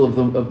mashal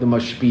of the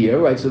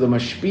mashpia, right? So the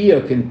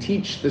mashpia can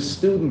teach the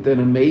student an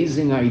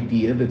amazing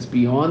idea that's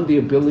beyond the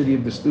ability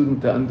of the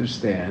student to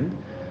understand.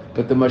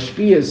 But the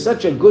mashpia is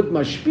such a good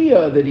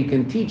mashpia that he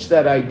can teach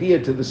that idea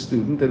to the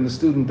student, and the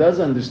student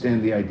does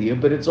understand the idea,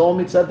 but it's all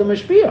mitzad the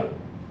mashpia.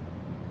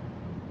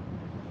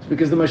 It's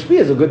because the mashpia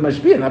is a good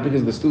mashpia, not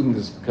because the student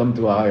has come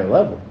to a higher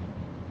level.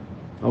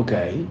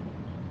 Okay,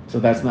 so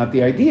that's not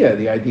the idea.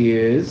 The idea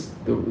is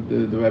the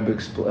Rebbe.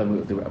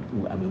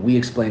 We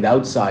explained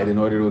outside in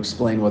order to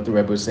explain what the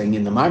Rebbe was saying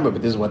in the Maimer,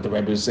 but this is what the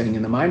Rebbe is saying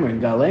in the Maimer in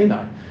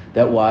Galenai.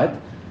 That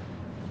what?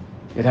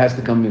 It has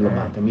to come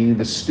milamata, meaning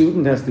the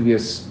student has to be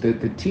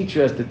the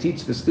teacher has to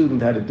teach the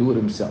student how to do it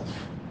himself.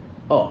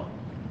 Oh,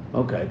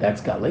 okay, that's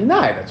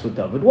Galenai. That's what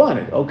David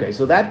wanted. Okay,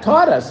 so that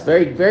taught us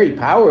very, very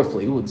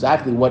powerfully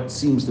exactly what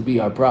seems to be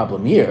our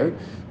problem here,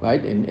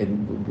 right?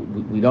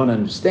 And we don't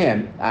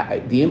understand.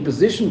 The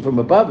imposition from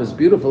above, as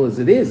beautiful as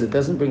it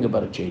doesn't bring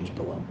about a change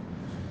below.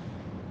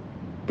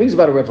 It brings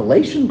about a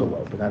revelation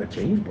below, but not a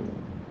change below.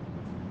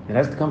 It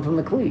has to come from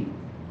the Kli. It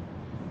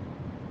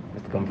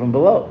has to come from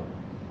below.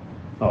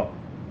 Oh.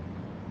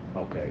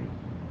 Okay,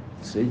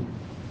 see,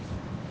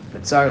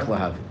 but tzarich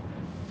lahav.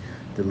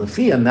 The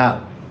lefia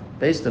now,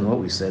 based on what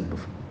we said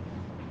before,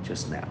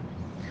 just now,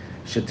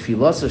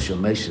 shetfilasa shel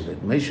Moshe,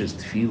 that Moshe's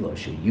tefillah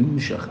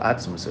sheyumshach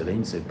atzmus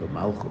hareinsef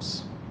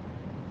b'malchus,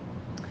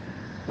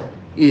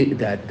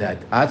 that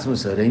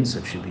atzmus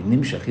hareinsef should be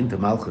nimshach into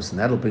malchus, and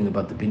that'll bring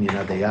about the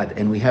binyan adayad.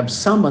 And we have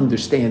some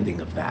understanding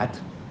of that,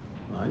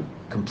 right?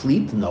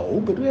 Complete, no,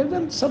 but we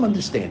have some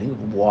understanding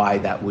of why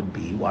that would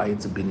be, why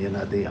it's a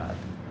binyan adayad.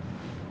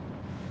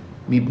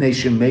 Mipnei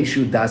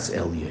shemeshu das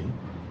elyon,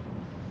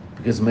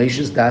 because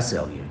Meshu's das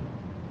elyon,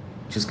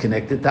 which is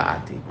connected to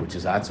Atik, which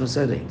is atzmas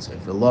hareinsef,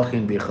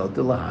 v'lochin bichot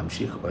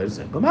lahamshich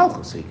orzeh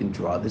b'malchus, so you can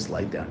draw this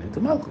light down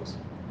into malchus.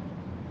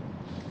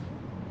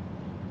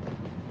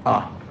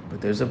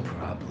 But there's a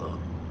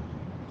problem,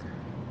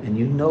 and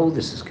you know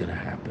this is going to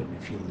happen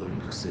if you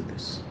learn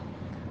Chassidus.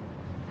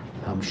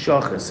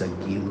 Hamshachas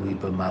hagilui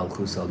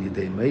b'malchus al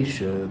yidei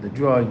Moshe, the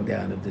drawing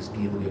down of this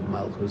gilui of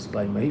malchus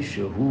by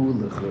Moshe, who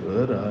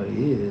l'cha'ura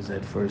is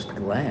at first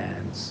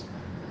glance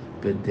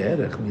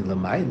b'derech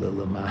milamayla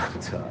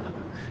lamata.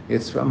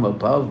 It's from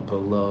above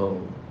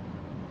below.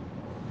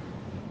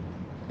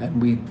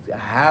 And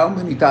how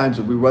many times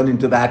have we run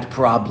into that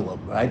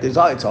problem, right? It's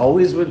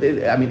always,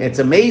 it's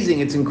amazing,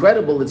 it's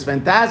incredible, it's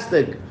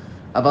fantastic.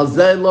 Aval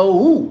zeh lo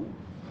hu,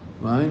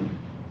 right?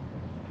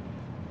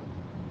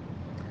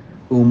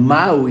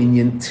 Umau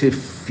inyan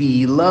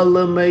tefila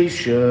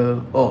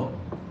l'meisha. Oh,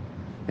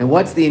 and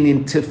what's the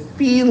inyan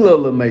tefila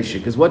l'meisha?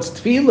 Because what's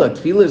tefila?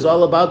 Tefila is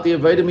all about the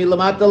avodah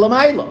milamata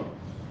l'mayla.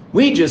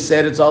 We just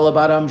said it's all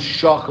about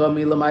amshacha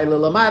milamayla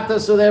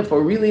lamata, so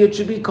therefore really it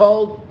should be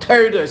called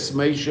terdas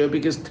meisha,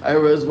 because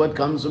Torah is what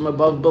comes from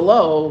above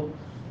below.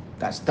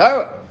 That's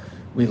Torah.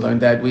 We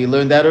learned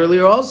that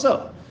earlier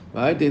also,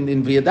 right?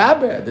 In Via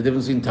Daber, the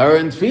difference between Torah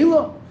and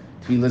tefila.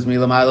 Tefillah is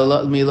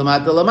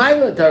milamata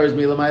lamayla, Torah is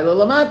milamayla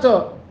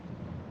lamato.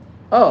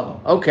 Oh,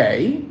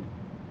 okay.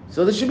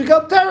 So this should be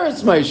called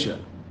Torah's Moshe.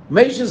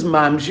 Moshe's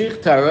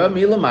mamshich Torah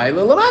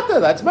milamayla lamata.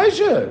 That's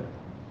Moshe.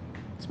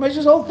 It's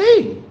Moshe's whole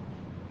thing.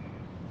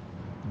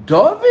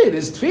 David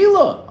is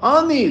tefillah.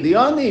 The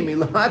ani,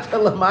 milamata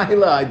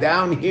lamaila,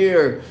 down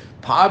here,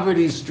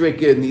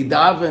 poverty-stricken. He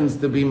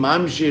davens to be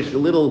mamshich, a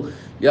little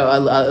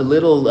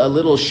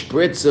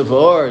spritz of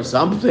or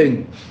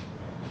something.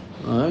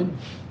 All right?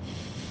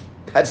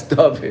 That's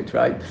David,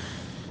 right?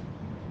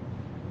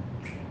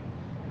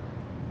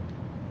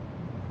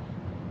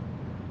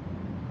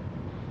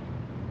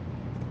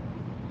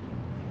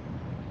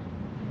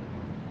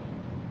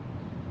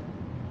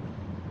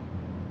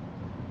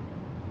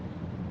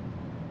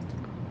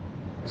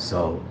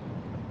 So,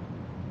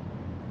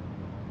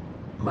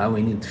 מה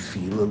we need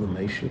תפילה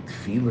למשה?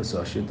 תפילה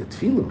זה אשר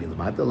תפילה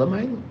מלמטה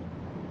למעלה.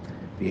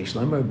 ויש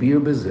להם הרבה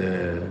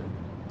בזה.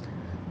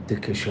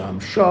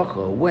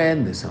 כשהמשכה,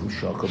 when this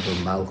המשכה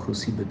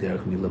במלכוס היא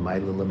בדרך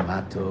מלמעלה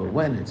למטה,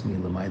 when it's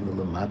מלמעלה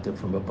למטה,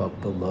 from above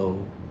below,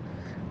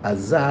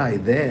 אזי,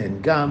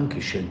 then, גם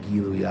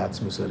כשגילוי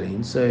עצמוס הרי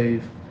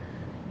סוף,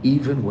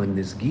 even when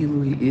this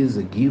gilui is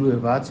a gilui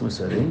of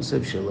atzmas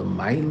arinsev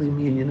shelamayli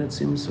minyan at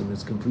tzimtzum,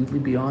 it's completely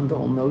beyond the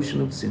whole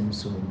notion of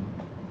tzimtzum.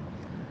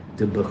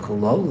 The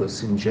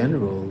bechalolos in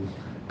general,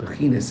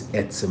 bechinas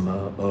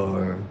etzema,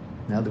 or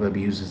now the Rebbe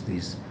uses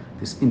this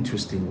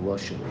interesting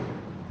lashon.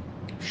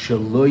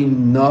 Shaloi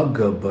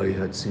naga by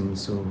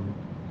hatzimtzum.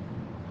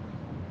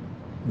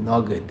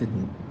 Naga, it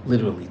didn't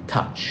literally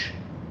touch,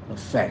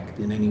 affect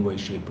in any way,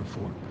 shape, or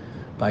form.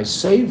 By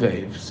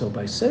Sevev,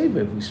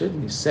 we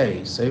certainly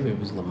say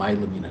Sevev is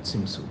Lamayla min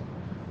Tzimtzum.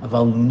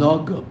 Aval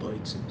Naga by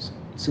Tzimtzum.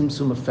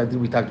 Tzimtzum affected,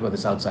 we talked about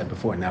this outside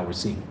before, now we're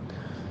seeing it.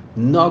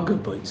 Naga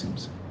by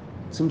Tzimtzum.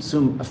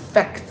 Tzimtzum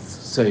affects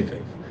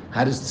Sevev.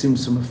 How does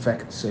Tzimtzum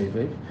affect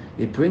Sevev?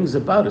 It brings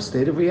about a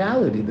state of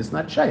reality that's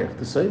not shaykh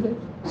to Sevev.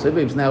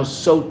 Sevev is now,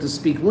 so to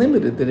speak,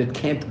 limited that it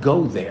can't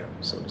go there,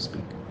 so to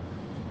speak.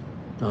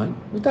 All right?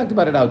 We talked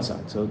about it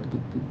outside, so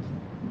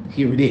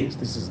here it is.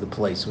 This is the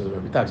place where the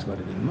Rebbe talks about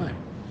it in mind.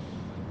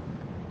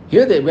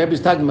 Here the Rebbe is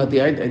talking about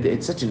the idea,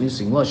 it's such an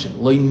interesting lashon.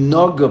 Lo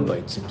noga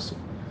by tzimtzum.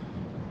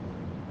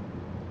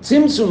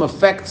 Tzimtzum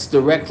affects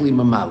directly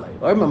mamale.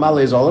 Or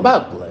mamale is all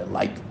about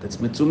light that's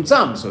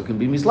mitzumtzam, so it can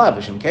be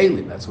mislavish and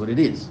kalim, that's what it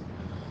is.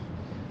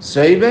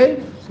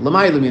 Seve,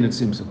 lamayla min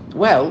tzimtzum.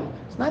 Well,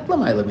 it's not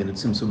lamayla min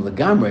tzimtzum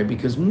legamre,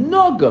 because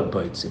noga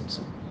by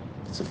tzimtzum.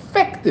 It's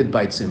affected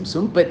by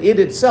tzimtzum, but it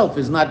itself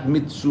is not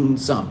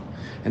mitzumtzam.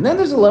 And then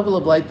there's a level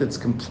of light that's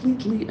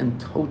completely and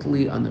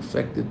totally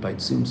unaffected by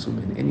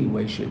tzimtzum in any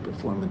way, shape, or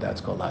form, and that's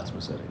called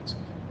atzmas hareitz.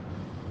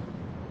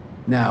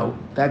 Now,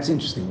 that's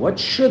interesting. What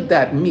should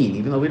that mean?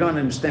 Even though we don't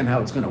understand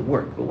how it's going to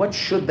work, but what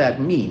should that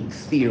mean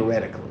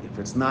theoretically if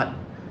it's not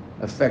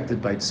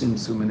affected by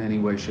tzimtzum in any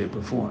way, shape,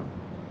 or form?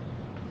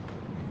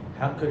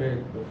 How could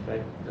it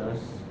affect us?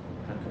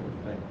 How could it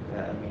affect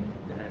that? I mean,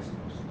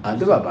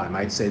 I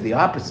might say the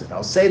opposite.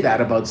 I'll say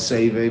that about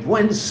Sevev.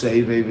 When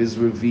Sevev is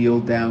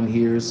revealed down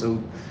here,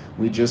 so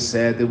we just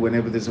said that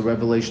whenever there's a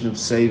revelation of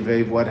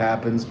Sevev, what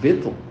happens?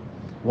 Bittul.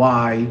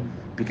 Why?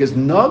 Because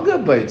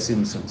Noga by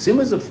Tzimtzum.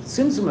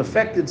 Tzimtzum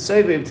affected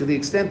Sevev to the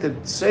extent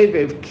that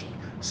Sevev,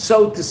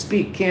 so to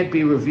speak, can't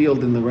be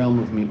revealed in the realm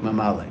of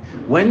Mamale.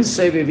 When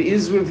Sevev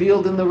is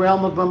revealed in the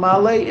realm of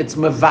Mamale, it's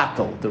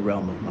Mevatel, the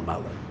realm of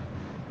Mamale.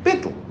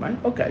 Bittul, right?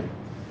 Okay.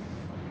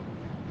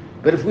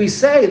 But if we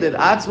say that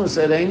Atzmas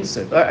Or Ein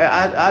Sof,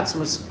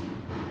 Atzmas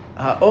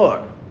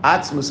Ha'or,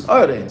 Atzmas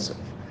Or Ein Sof,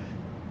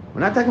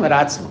 we're not talking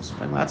about Atzmas,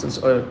 we're talking about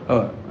Atzmas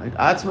Or, right?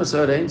 Atzmas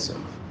Or Ein Sof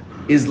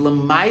is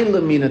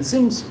L'mayla min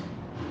Tzimtzum,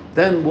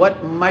 then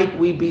what might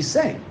we be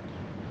saying?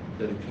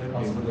 That it can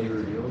be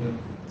revealed.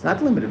 It's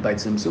not limited by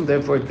Tzimtzum,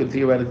 therefore it could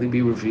theoretically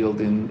be revealed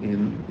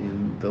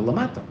in the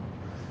Lamata.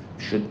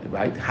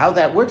 Right? How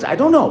that works, I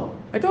don't know.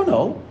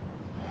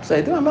 Say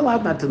that I'm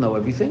allowed not to know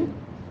everything.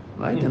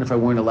 Right? And if I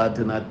weren't allowed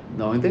to not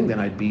know anything, then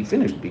I'd be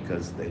finished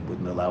because they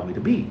wouldn't allow me to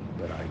be.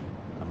 But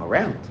I'm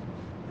around,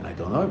 and I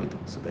don't know everything.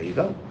 So there you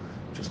go,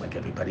 just like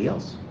everybody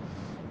else.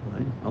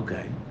 Right?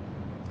 Okay.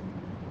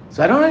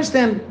 So I don't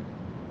understand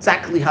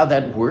exactly how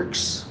that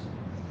works,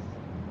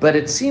 but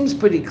it seems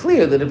pretty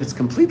clear that if it's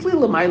completely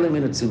l'mayla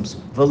min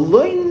tzimtzum,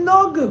 v'loy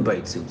noga by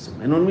tzimtzum,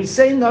 and when we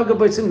say noga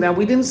by tzimtzum, now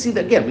we didn't see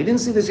that again. We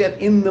didn't see this yet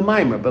in the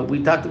mimer, but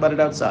we talked about it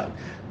outside.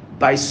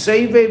 By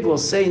Sevev, we'll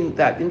say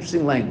that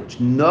interesting language,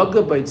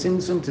 Noga by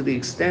Tzimtzum, to the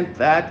extent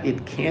that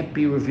it can't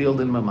be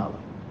revealed in Mamala.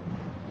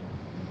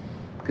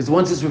 Because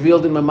once it's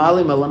revealed in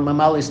Mamali,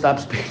 Mamali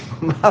stops being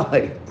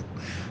Mamali.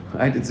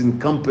 Right? It's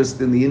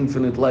encompassed in the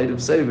infinite light of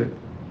Sevev.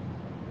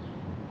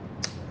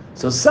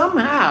 So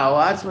somehow,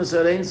 Atzmas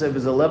Or Ein Sof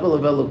is a level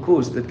of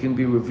Elokus that can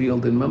be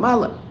revealed in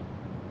Mamala.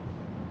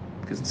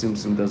 Because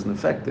Tzimtzum doesn't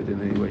affect it in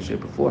any way,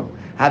 shape, or form.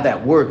 How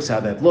that works, how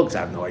that looks,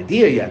 I have no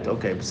idea yet.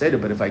 Okay,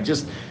 but if I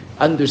just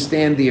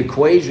understand the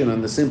equation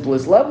on the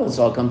simplest level,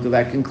 so I'll come to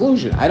that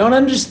conclusion. I don't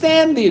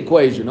understand the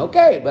equation,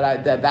 okay,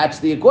 but that's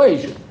the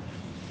equation.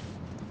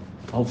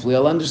 Hopefully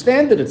I'll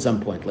understand it at some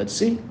point. Let's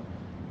see.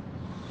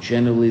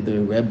 Generally the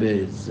Rebbe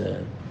is,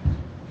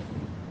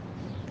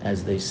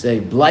 as they say,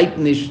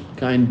 bleitnish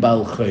kein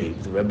Bal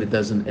Chayv. The Rebbe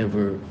doesn't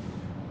ever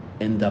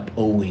end up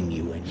owing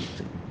you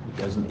anything.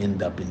 He doesn't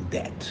end up in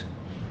debt.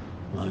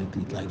 Right?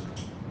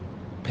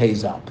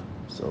 pays up.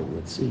 So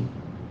let's see.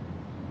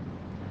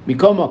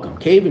 Mikom Mokom,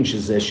 Kevin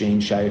Shezeh Shein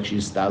Shayach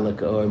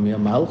Shistalak or Mir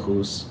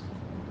Malchus.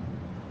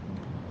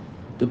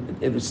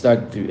 It would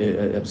start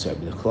to, I'm sorry,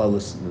 the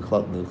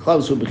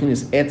Chalus will begin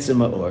as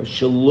Etzema or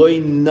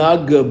Shaloi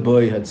Naga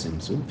Boy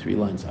Hatzimtzum, 3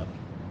 lines up.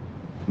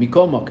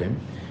 Mikom Mokom,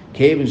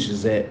 Kevin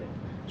Shezeh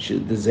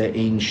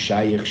Ein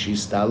Shayach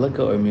Shistalak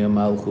or Mir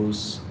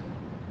Malchus.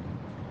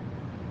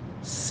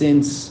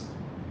 Since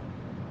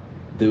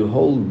the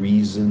whole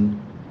reason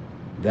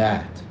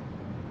that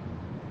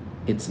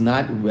it's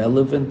not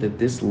relevant that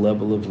this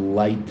level of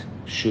light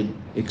should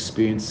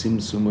experience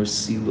Simsum or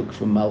Siluk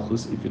from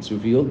Malchus if it's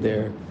revealed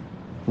there.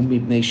 That's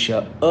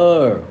mitzad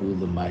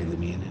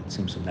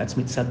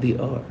the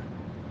Or,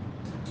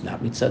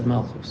 not mitzad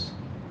Malchus,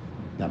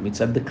 not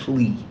mitzad the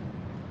Kli.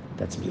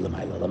 That's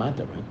milamayla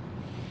lamata, right?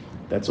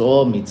 That's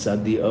all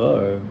mitzad the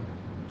Or,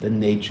 the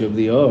nature of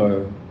the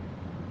Or.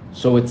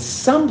 So it's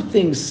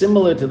something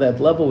similar to that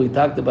level we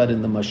talked about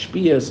in the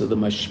Mashpia. So the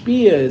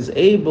Mashpia is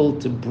able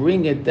to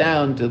bring it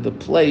down to the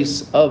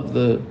place of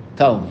the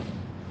Talmud.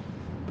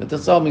 But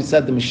that's all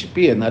mitzad the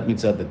Mashpia, not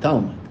mitzad the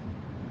Talmud.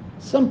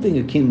 Something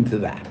akin to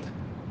that.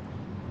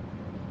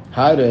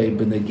 Hare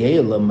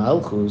b'negeila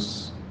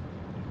Malchus,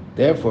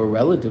 therefore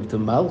relative to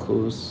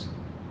Malchus,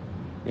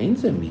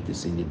 ain't there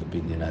mitas in the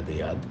binyan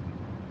adayad.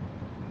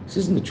 This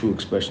isn't the true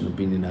expression of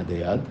binyan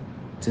adayad.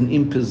 It's an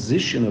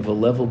imposition of a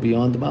level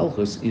beyond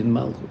Malchus in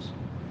Malchus,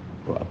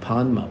 or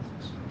upon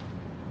Malchus.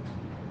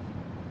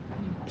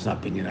 It's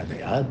not binyan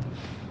adayad.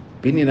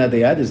 Binyan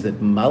adayad is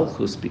that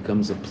Malchus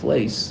becomes a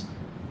place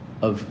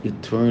of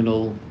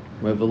eternal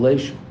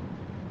revelation.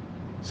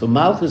 So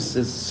Malchus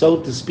is,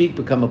 so to speak,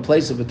 become a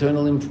place of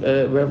eternal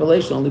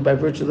revelation only by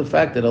virtue of the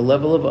fact that a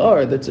level of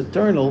Or that's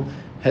eternal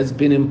has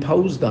been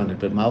imposed on it,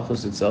 but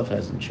Malchus itself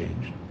hasn't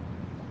changed.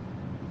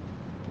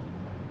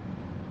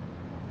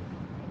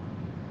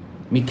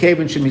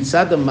 Mikevin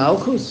shemitzad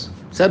Malchus,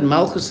 mitzad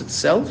Malchus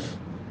itself,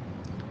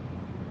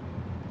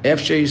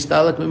 efshe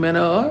yistalak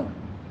mimena Or.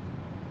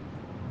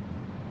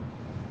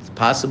 It's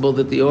possible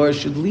that the Or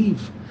should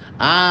leave.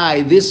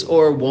 This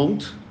Or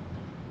won't.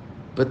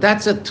 But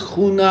that's a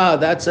tchuna,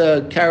 that's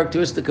a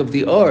characteristic of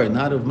the Or,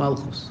 not of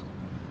Malchus.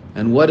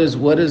 And what do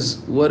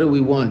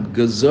we want?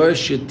 Gazor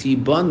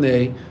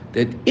shetibane,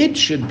 that it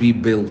should be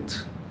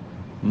built.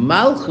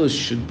 Malchus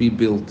should be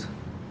built.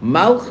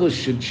 Malchus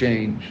should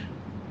change.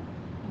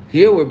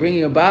 Here we're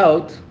bringing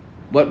about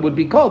what would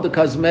be called the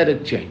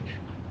cosmetic change.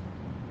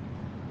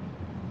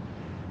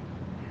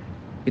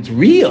 It's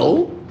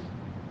real.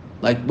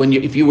 Like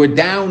if you were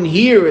down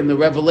here in the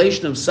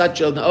revelation of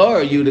such an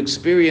Or, you'd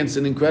experience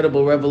an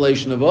incredible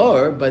revelation of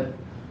Or, but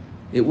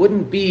it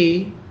wouldn't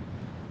be,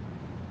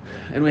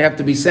 and we have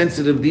to be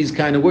sensitive to these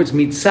kind of words,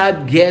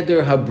 mitzad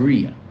geder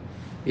habriya.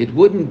 It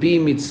wouldn't be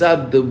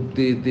mitzad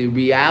the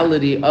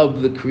reality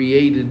of the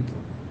created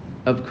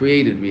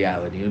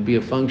reality. It would be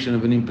a function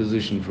of an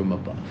imposition from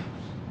above.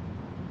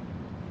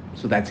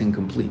 So that's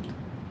incomplete.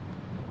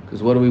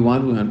 Because what do we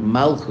want? We want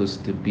Malchus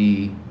to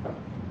be,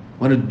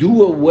 want to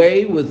do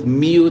away with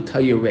miut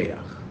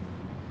hayareach.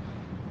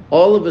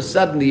 All of a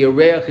sudden, the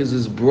yareach is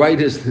as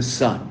bright as the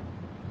sun,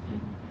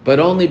 but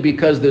only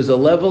because there's a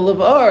level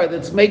of Or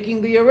that's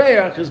making the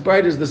yareach as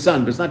bright as the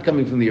sun, but it's not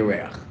coming from the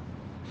yareach.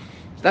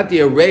 It's not the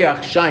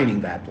yareach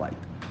shining that light.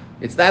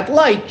 It's that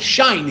light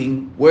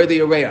shining where the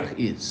yareach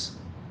is,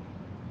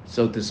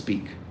 so to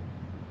speak.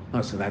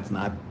 Oh, so that's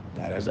not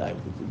that. As the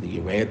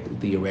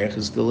yareach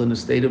is still in a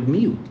state of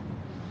miut.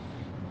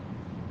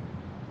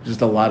 Just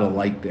a lot of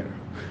light there.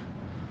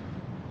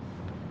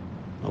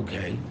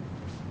 Okay.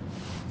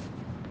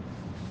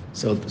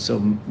 So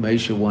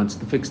Meisha wants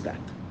to fix that.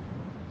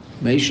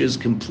 Meisha is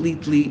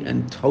completely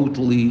and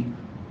totally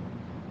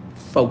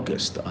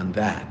focused on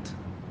that.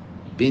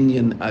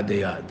 Binyan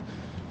adayad.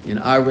 In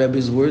our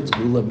Rebbe's words,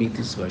 Gula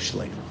mitis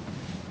v'shleima.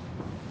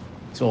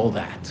 It's all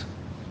that.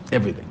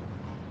 Everything.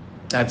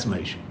 That's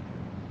Meisha.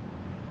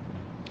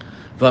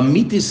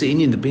 V'amitis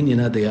in the binyan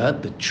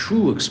adayad, the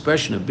true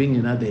expression of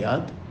binyan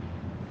adayad.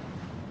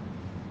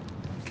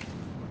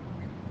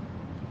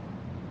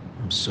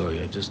 Sorry,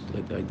 I don't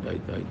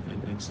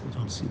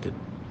see that.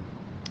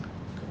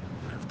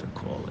 I have to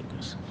call, I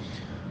guess.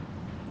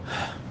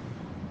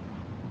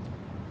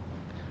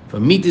 For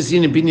me to see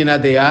in binyan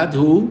adayad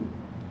who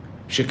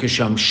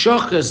shekesham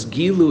shochas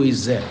gilu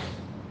izeh.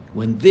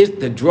 When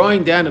the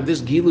drawing down of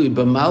this gilui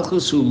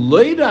b'malchus who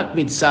loidak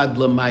mitzad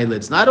lamayla.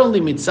 It's not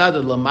only mitzad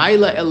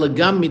lamayla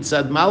elagam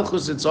mitzad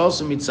malchus. It's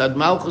also mitzad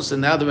malchus.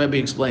 And now the Rebbe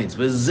explains.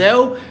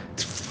 V'zeu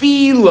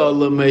tefila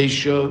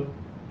l'meisha.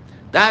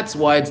 That's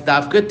why it's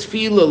dafka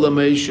tefila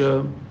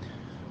l'meisha.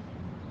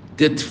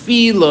 The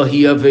tefila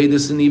he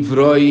avedus in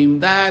Ivroim.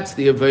 That's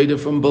the aveda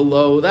from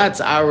below. That's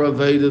our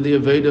aveda, the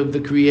aveda of the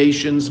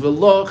creations.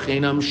 V'lo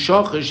chenam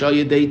shochesh al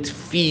yedei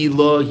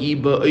tefila he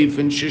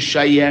ba'ofen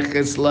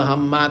sheshayeches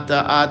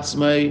lahamata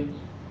atzmei.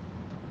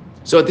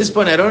 So at this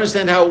point, I don't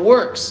understand how it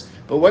works.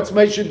 But what's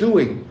Moshe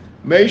doing?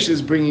 Moshe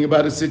is bringing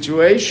about a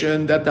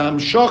situation that the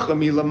Hamshocha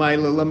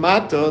milamayla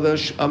lamata, the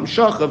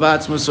Hamshocha of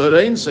Atzmos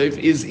Ein Sof,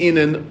 is in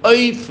an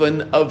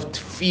oifen of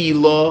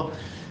tefillah,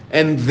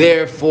 and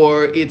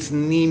therefore it's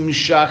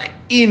nimshach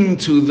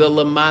into the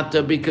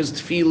lamata because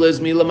tefillah is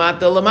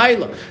milamata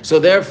lamayla. So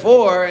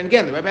therefore, and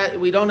again,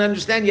 we don't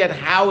understand yet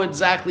how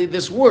exactly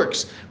this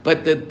works,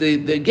 but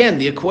again,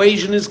 the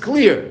equation is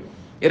clear.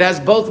 It has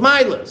both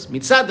mailas.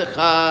 Mitzad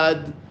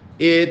echad,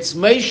 it's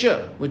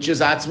Meisha, which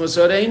is Atzmos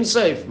Ein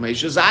Sof.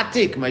 Meisha is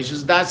Atik, Meisha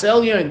is Das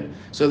Elyon.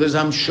 So there's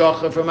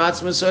Hamshocha from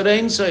Atzmos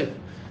Ein Sof.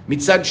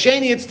 Mitzad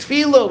Sheni, it's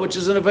Tefillah, which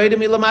is an Aveda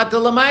Milamata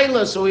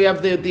Lamaila. So we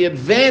have the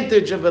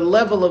advantage of a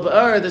level of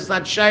that's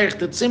not Shaykh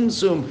to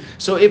Tzimtzum.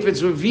 So if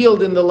it's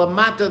revealed in the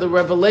Lamata, the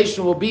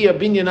revelation will be a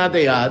Binyan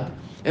Adayad.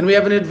 And we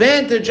have an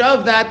advantage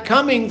of that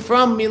coming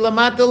from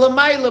Milamata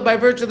Lamaila by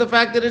virtue of the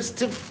fact that it's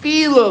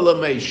Tefillah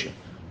Lameisha.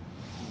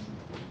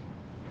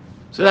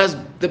 So that's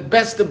the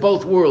best of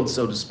both worlds,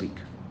 so to speak.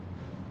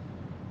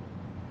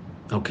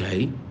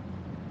 Okay.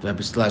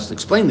 Rabbi still has to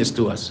explain this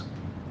to us.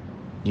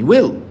 He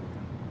will.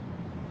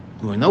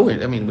 We're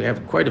nowhere. I mean, we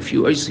have quite a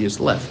few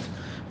Oisias left.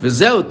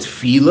 V'zeu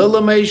tefillah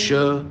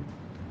l'meisha.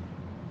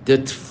 The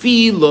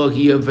tefillah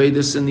hi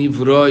avedas and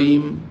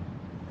ivroim.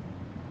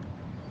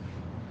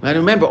 And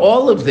remember,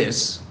 all of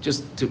this,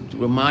 just to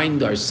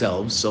remind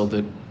ourselves so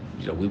that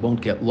we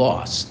won't get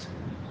lost.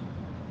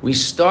 We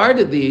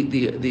started the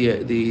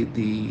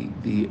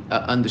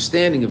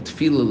understanding of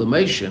Tefillah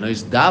L'Meisha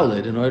as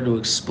Dalet in order to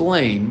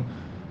explain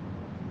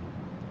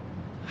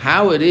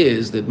how it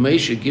is that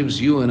Meisha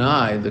gives you and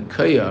I the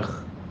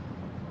koyach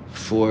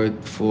for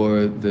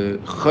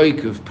the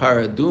chayk of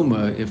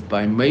Paraduma, if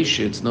by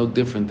Meisha it's no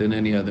different than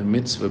any other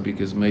mitzvah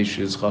because Meisha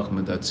is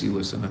Chachma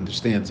Datzilus and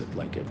understands it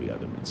like every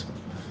other mitzvah.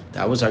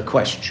 That was our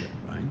question,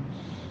 right?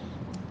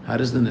 How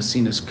does the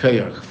Nasinas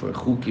Koyach for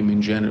Chukim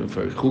in general,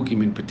 for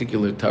Chukim in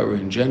particular, Torah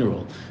in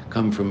general,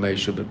 come from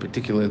Meisha, but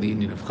particularly the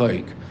Indian of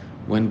Chayik,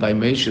 when by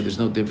Meisha there's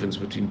no difference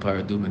between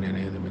Paradum and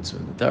any other mitzvah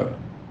in the Torah?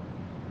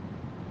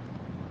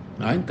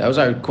 Right? That was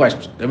our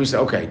question. Then we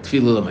said, okay,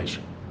 Tefillah L'Meisha.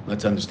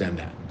 Let's understand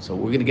that. So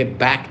we're going to get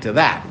back to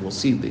that. We'll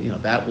see.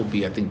 That will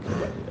be, I think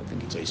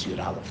it's Eis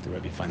Yud Aleph. The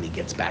Rebbe finally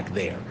gets back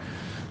there.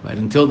 But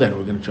until then,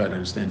 we're going to try to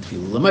understand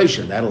Tefillah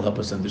L'Meisha. That'll help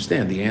us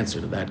understand the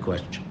answer to that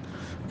question.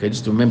 Okay,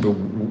 just to remember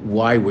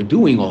why we're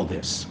doing all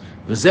this.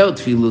 V'zeu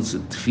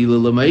tefillah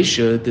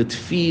l'meisha, the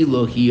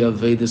tefillah hi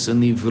avedas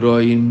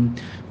anivroim,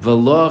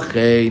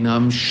 v'lochein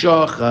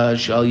hamshocha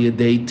shal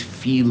yedei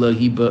tefillah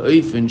hi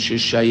ba'ofen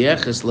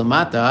sheshayeches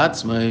lamata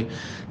atzmai.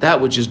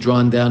 That which is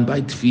drawn down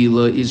by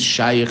tefillah is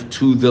shayech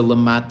to the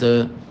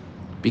lamata,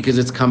 because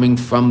it's coming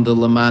from the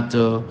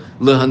lamata,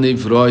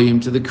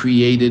 lehanivroim, to the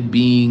created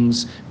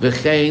beings,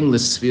 v'chein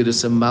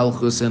l'sfiras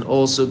malchus, and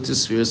also to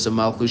sfiras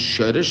malchus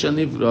shoresh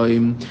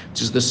hanivroim,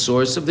 which is the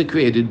source of the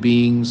created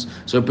beings.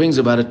 So it brings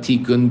about a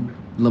tikkun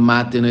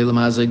lamata in elam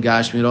hazeh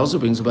gashmi. It also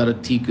brings about a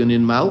tikkun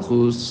in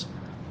malchus.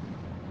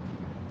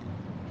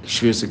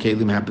 Shviras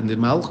hakelim happened in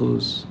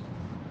malchus.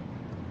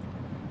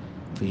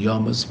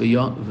 V'yomas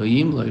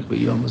v'yimlech,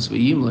 v'yomas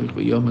v'yimlech,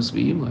 v'yomas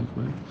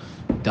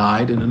v'yimlech.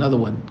 Died, and another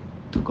one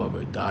took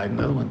over. It died,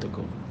 another one took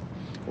over.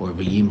 Or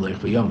v'yimlech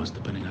v'yomas,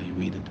 depending how you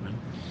read it.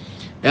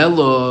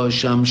 Elo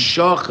sham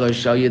shocha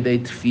shal yedei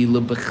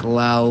tefillah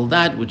b'chlal,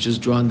 that which is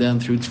drawn down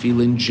through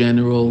tefillah in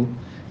general.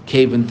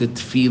 Kaven to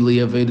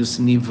tefillah avedus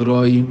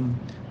nivroim.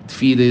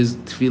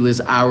 Tefillah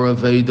is our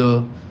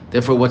aveda.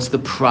 Therefore, what's the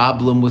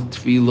problem with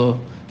tefillah?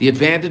 The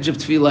advantage of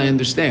tefillah, I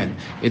understand.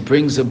 It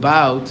brings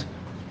about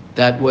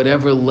that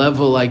whatever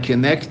level I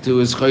connect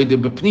to is chayde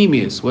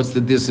b'pnimius. What's the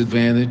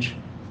disadvantage?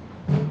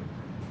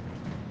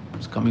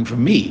 Coming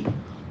from me,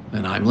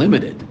 and I'm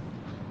limited.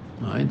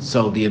 Right?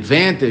 So the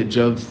advantage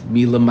of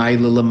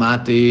milamayla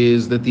lamata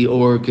is that the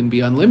or can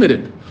be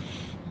unlimited.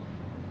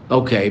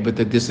 Okay, but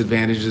the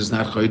disadvantage is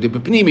not choyde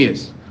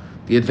b'pnimius.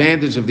 The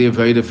advantage of the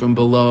avodah from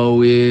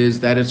below is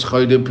that it's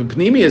choyde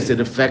b'pnimius. It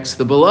affects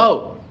the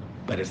below,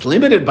 but it's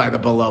limited by the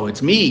below.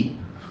 It's me.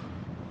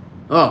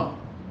 Oh,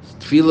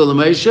 tefillah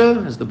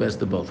l'meisha has the best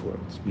of both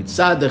worlds.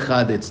 Mitzad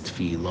echad, it's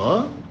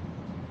tefillah.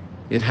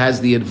 It has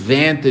the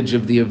advantage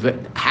of the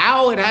event.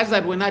 How it has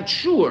that, we're not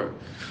sure,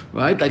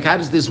 right? Like, how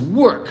does this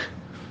work?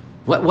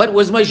 What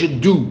was Moshe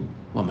do?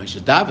 Well,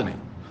 Moshe's davening.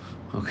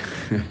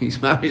 Okay, he's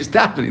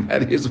davening.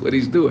 That is what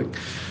he's doing,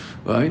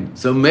 right?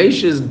 So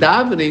Moshe is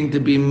davening to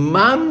be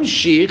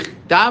mamshich,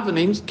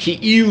 davening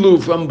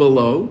ki'ilu from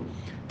below,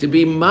 to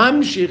be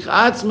mamshich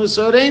atzmos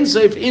ein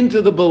sof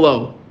into the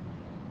below.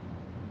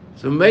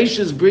 So Moshe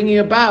is bringing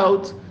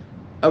about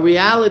a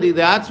reality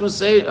that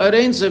Atzmos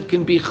Ein Sof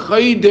can be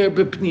chayder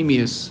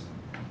b'pnimius.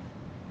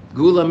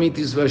 Gula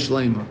mitis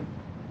v'shleima.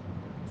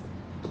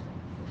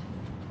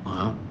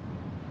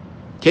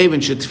 Kevin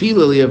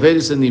shetfila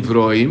li'avedis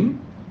anivroim,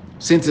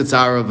 since it's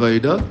our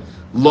aveda,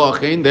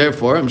 lochein,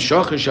 therefore,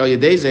 hamshocha shal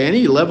yedei,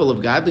 any level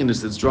of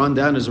godliness that's drawn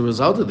down as a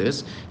result of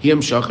this, he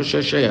hamshocha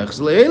shayach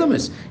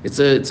le'elamis. It's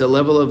a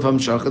level of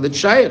hamshocha that's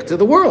shayach to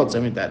the worlds. I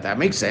mean, that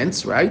makes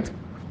sense, right?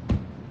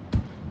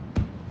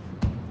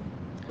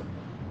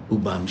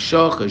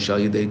 Ubamshocha shal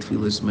yedei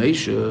tfilas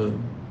meisha.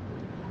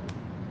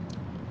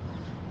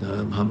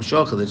 The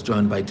hamshocha that's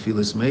drawn by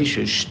tfilas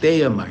meisha,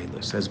 shtei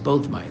mailas, has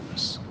both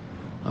mailas.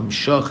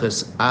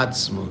 Hamshochas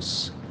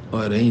atzmus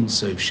or ein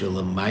sof shel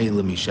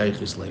maila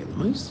mishaychis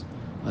leilamis.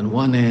 On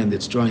one hand,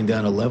 it's drawing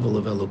down a level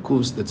of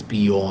elokus that's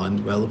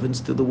beyond relevance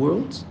to the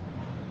worlds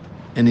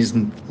and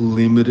isn't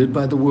limited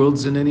by the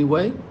worlds in any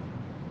way.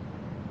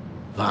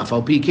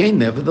 V'afal pikein,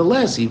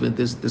 nevertheless, even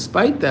this,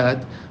 despite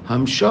that,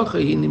 hamshocha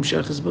hi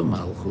nimshachas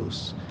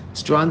b'malchus.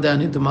 It's drawn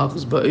down into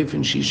malchus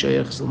ba'ofen she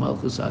shayachas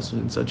l'malchus asu,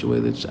 in such a way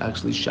that it's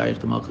actually shayach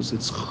to malchus.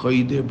 It's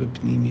choyder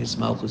b'pnimius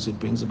malchus. It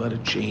brings about a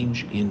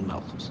change in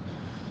malchus.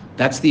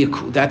 That's the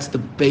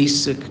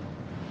basic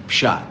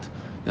pshat.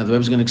 Now the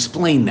Rebbe is going to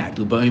explain that.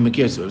 The Rebbe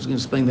is going to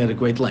explain that at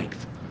great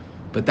length.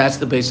 But that's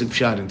the basic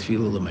pshat in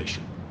Tefillah L'Meisha.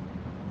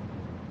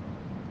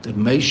 The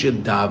Meisha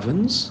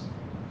davens,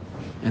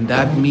 and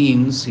that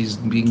means he's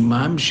being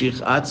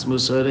mamshich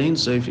atzmus harein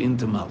sof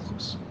into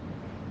malchus.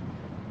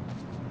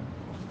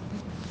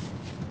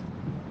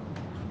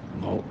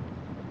 No.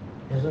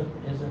 Isn't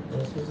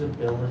his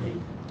ability?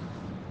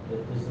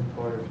 Isn't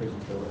part of his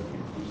ability to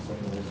do some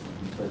of this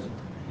because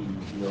he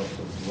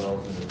also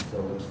dwells in the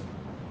Tzilas?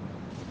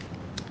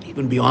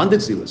 Even beyond the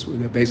Tzilas,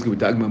 we're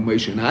talking about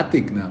Moshe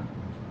Natik now.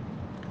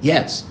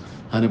 Yes,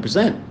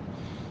 100%.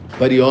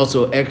 But he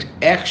also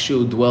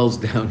actually dwells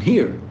down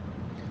here,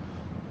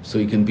 so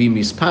he can be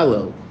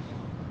mispalel.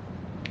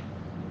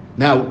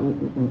 Now,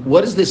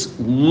 what does this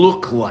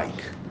look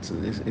like?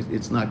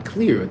 It's not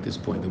clear at this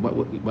point,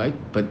 right?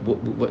 But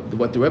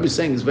what the Rebbe is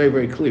saying is very,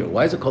 very clear.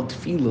 Why is it called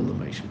Tefillah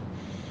L'Meisha?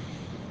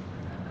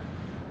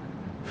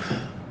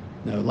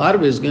 Now, a lot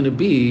of it is going to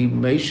be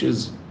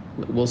Meisha's.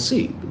 We'll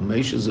see.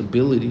 Meisha's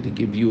ability to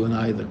give you and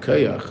I the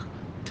koyach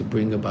to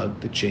bring about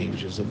the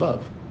changes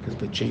above, because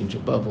the change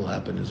above will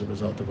happen as a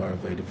result of our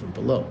Aveda from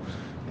below,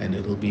 and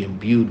it'll be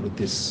imbued with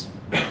this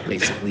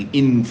basically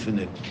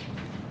infinite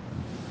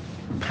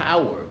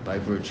power by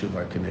virtue of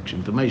our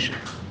connection to Meisha.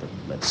 But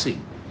let's see.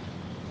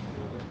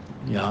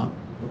 Yeah.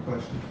 No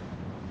question.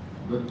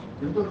 But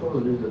if the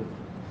whole is that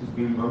it's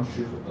being mamshich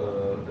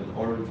in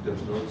order if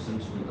there's no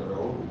extension at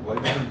all, why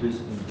doesn't this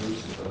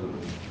induce a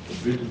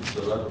bit of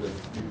the level that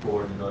people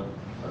are going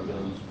to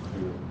lose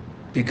bechira?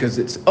 Because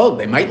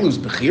they might lose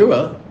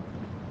bechira.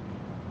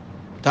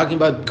 Talking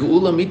about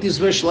geula mitis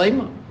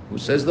v'shleima, who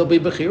says there'll be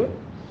bechira,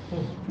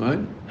 right?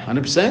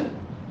 100%.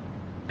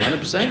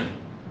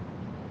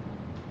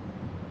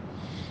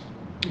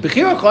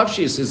 Bechira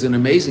chavshis is an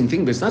amazing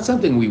thing, but it's not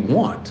something we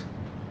want.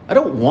 I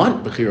don't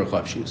want bechira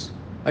chavshis.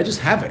 I just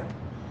have it.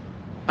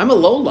 I'm a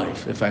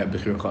lowlife if I have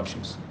bechira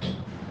chavshis.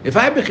 If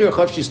I have bechira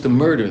chavshis to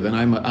murder, then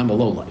I'm a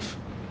lowlife.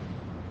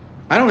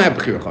 I don't have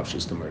bechira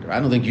chavshis to murder. I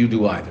don't think you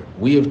do either.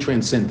 We have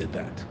transcended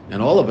that,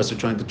 and all of us are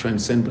trying to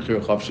transcend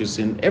bechira chavshis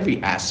in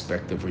every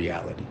aspect of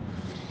reality.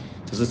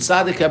 Does a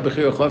tzaddik have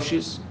bechira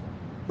chavshis?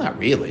 Not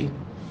really.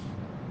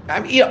 I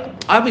mean,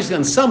 obviously,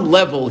 on some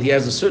level, he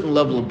has a certain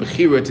level of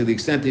bechira to the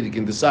extent that he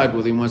can decide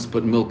whether he wants to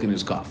put milk in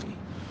his coffee.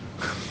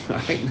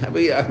 Right?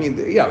 I mean,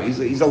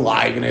 he's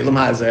alive in Elam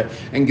Hazeh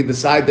and can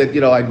decide that,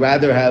 I'd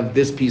rather have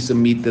this piece of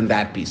meat than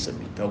that piece of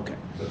meat. Okay.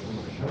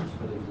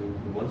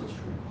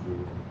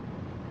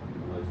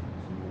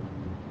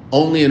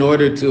 Only in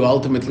order to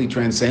ultimately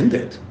transcend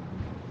it.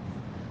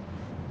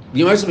 The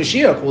Yom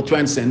Mashiach will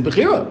transcend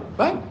bechira,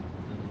 right?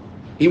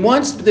 He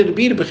wants there to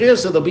be the bechira,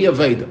 so there'll be a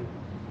Veda.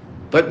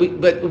 But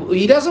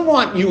he doesn't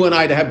want you and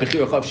I to have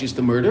bechira chavshis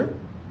to murder.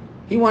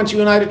 He wants you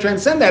and I to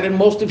transcend that, and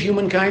most of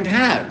humankind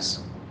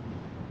has.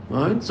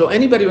 Right? So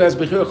anybody who has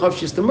bechira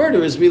chavshis to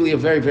murder is really a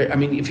very, very. I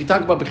mean, if you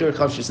talk about bechira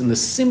chavshis in the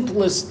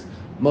simplest,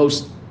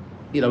 most,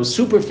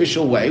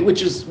 superficial way,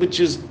 which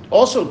is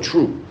also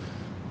true,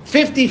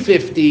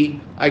 50-50.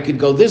 I could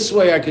go this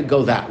way. I could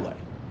go that way.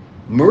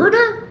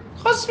 Murder,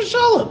 chas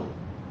v'shalom.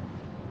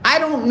 I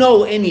don't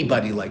know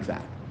anybody like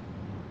that.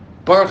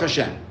 Baruch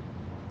Hashem.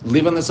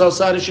 Live on the south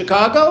side of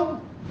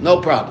Chicago? No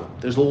problem.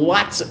 There's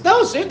lots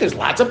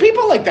of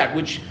people like that,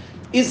 which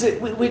is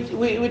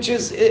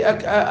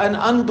an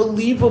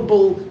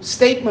unbelievable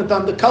statement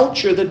on the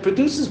culture that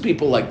produces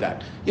people like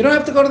that. You don't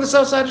have to go to the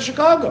south side of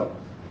Chicago.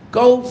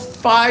 Go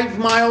 5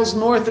 miles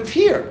north of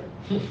here.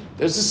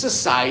 There's a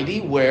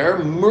society where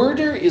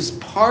murder is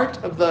part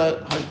of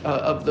the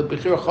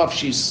Bechira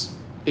Chavshis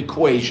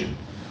equation.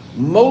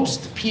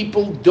 Most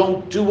people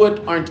don't do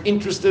it, aren't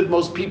interested.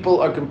 Most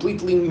people are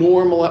completely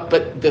normal.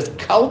 But the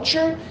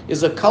culture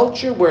is a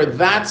culture where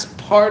that's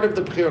part of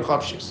the Bechira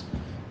Chavshis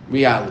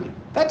reality.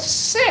 That's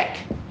sick.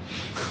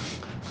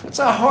 That's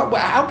a hard.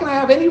 How can I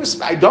have any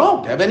respect? I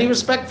don't have any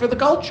respect for the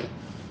culture.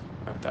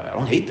 I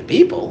don't hate the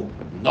people.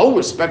 I have no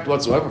respect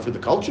whatsoever for the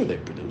culture they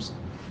produce.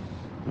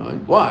 Right?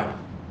 Why?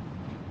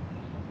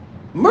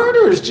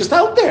 Murder is just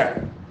out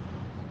there.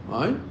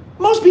 Right?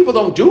 Most people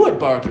don't do it,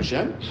 Baruch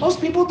Hashem.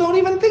 Most people don't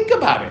even think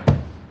about it.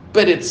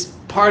 But it's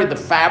part of the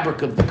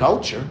fabric of the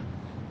culture.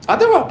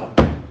 Adarabah.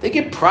 They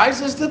give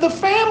prizes to the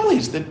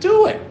families that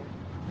do it.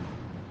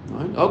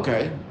 Right?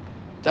 Okay.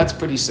 That's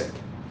pretty sick.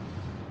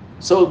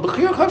 So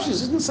Bechira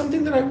Chavshis isn't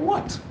something that I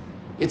want.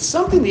 It's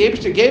something the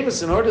Eibishter gave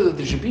us in order that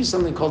there should be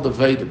something called a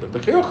Veda. But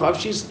Bechira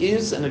Chavshis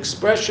is an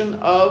expression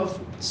of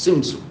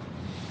Tzimtzum,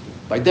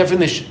 by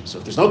definition. So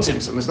if there's no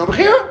Tzimtzum, there's no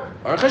Bechira.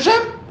 Baruch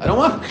Hashem, I don't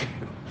want Bechira.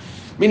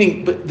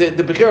 Meaning, the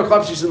Bechira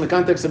Chavshis in the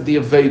context of the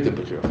Aveda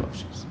Bechira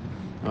Chavshis.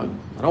 I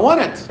don't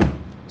want it.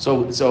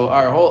 So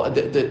our whole,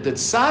 the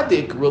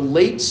tzaddik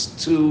relates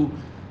to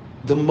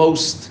the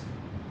most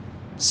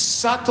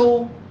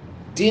subtle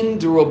din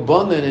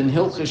d'Rabbanan in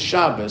Hilchas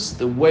Shabbos,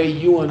 the way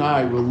you and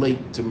I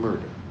relate to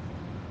murder.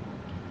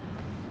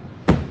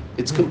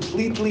 It's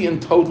completely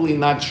and totally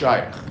not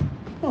shaykh.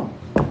 Oh,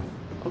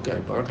 okay,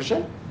 Baruch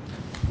Hashem.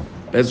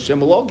 Bez Hashem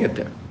will all get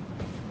there.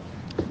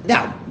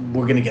 Now,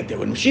 we're going to get there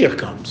when Mashiach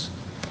comes.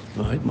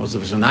 Right? Most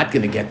of us are not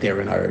going to get there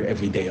in our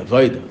everyday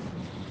avodah.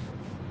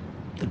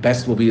 The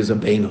best will be as a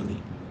Beinoni,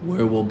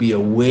 where we'll be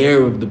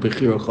aware of the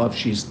Bechira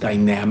Chavshis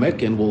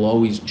dynamic and we'll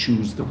always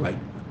choose the right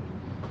one.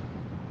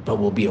 But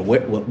we'll be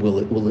aware,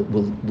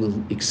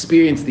 we'll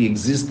experience the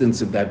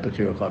existence of that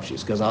Bechira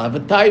Chavshis, because I'll have a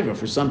taiva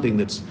for something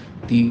that's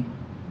the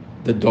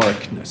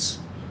darkness.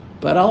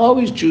 But I'll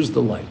always choose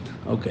the light.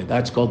 Okay,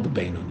 that's called the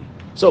Beinoni.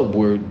 So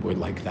we're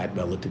like that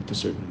relative to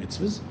certain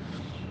mitzvahs.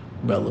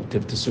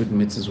 Relative to certain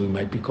mitzvahs, we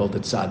might be called a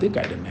tzaddik.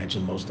 I'd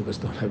imagine most of us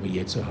don't have a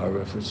yetzer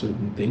hara for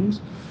certain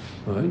things,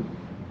 right?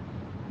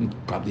 You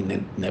probably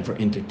never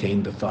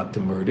entertained the thought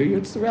to murder.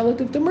 It's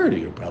relative to murder.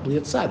 You're probably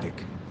a tzaddik.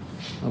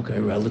 Okay,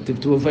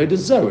 relative to avodah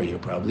zara, you're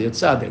probably a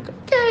tzaddik.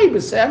 Okay,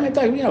 but I'm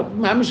talking,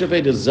 mamish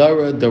avodah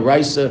zara,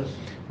 deraisa,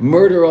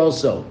 murder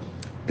also.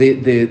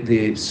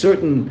 The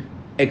certain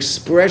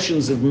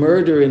expressions of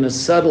murder in a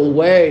subtle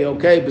way,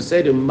 okay,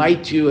 Beseder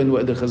might you, and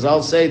the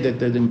Chazal say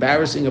that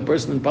embarrassing a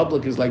person in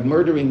public is like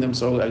murdering them,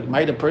 so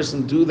might a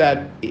person do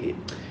that,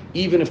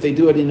 even if they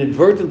do it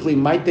inadvertently,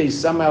 might they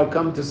somehow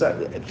come to,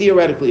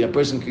 theoretically a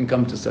person can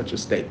come to such a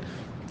state.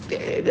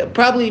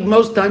 Probably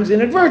most times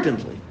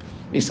inadvertently.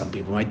 I mean, some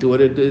people might do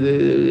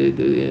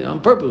it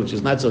on purpose, which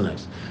is not so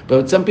nice.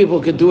 But some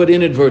people could do it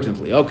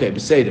inadvertently. Okay,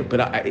 Beseder, but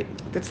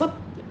that's not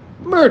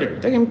murder.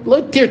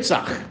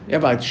 Tirtzach.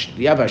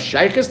 You have a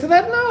shaykhis to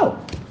that? No,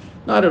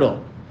 not at all.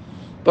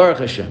 Baruch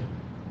Hashem.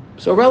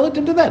 So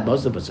relative to that,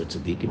 most of us are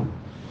tzaddikim.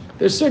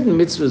 There's certain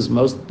mitzvahs.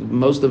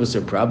 Most of us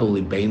are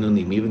probably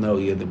beinonim, even though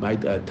a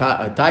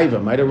taiva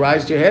might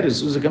arise to your head as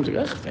soon as it comes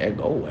to fair,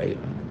 go away.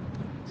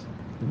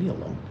 Leave me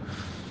alone.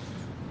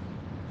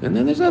 And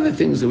then there's other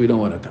things that we don't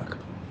want to talk about.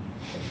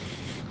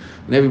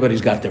 And everybody's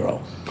got their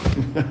own.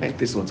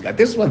 This one's got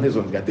this one, this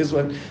one's got this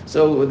one.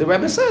 So the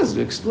Rebbe says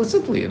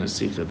explicitly in a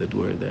sikha that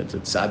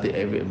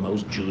tzaddik,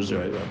 most Jews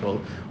are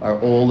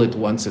all at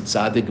once at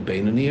tzaddik,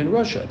 Beinoni, and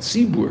Russia. At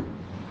Tzibur.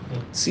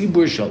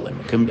 Tzibur Shalem,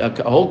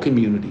 a whole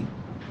community.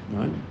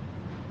 Right?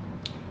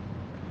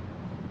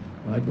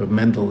 Reb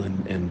Mendel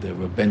and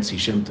Reb Benzi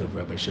Shem Tov,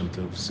 Rabbi Shem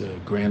Tov's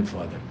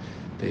grandfather,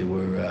 they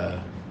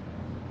were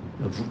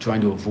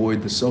trying to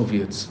avoid the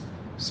Soviets.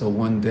 So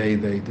one day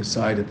they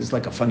decided, it's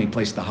like a funny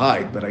place to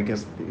hide, but I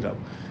guess,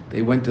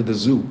 they went to the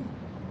zoo.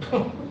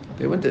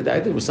 There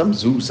was some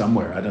zoo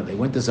somewhere, I don't know, they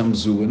went to some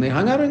zoo and they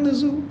hung out in the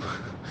zoo.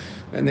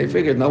 And they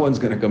figured no one's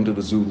going to come to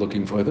the zoo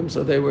looking for them,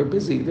 so they were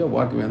busy,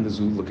 walking around the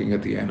zoo looking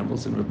at the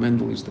animals. And Rav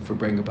Mendel used to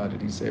bring about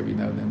it. He said every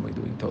now and then,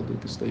 he told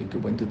it this day, he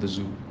went to the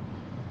zoo.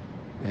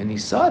 And he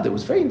saw that it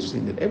was very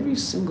interesting that every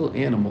single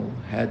animal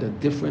had a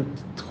different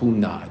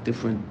tchuna, a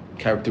different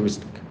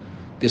characteristic.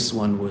 This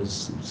one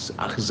was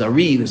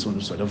achzari, this one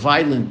was sort of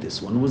violent,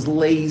 this one was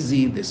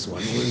lazy, this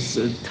one was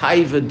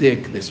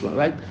taivadik, this one,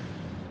 right?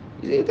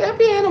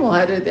 Every animal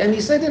had it, and he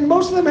said that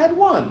most of them had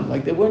one,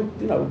 like they weren't,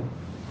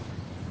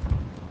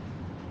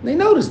 They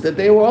noticed that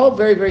they were all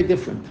very, very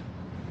different.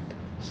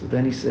 So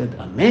then he said,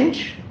 a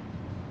mensch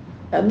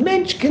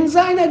can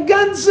sein a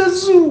ganze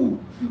zoo.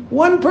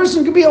 One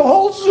person could be a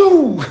whole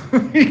zoo.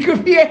 He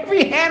could be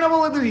every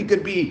animal. He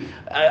could be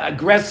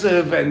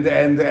aggressive and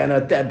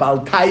a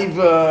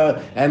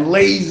baltaiva and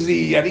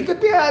lazy, and he could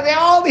be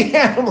all the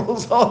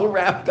animals all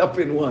wrapped up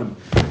in one.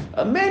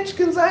 A mensch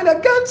can sein a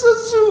ganze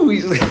zoo, he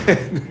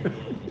said.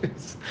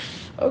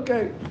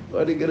 Okay,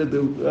 what are you going to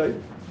do, right?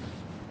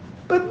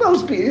 But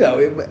most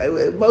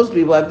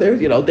people have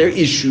their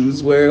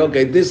issues where,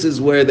 okay, this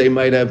is where they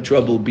might have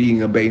trouble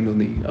being a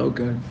Beinoni,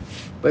 okay.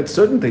 But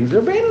certain things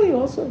are Beinoni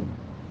also.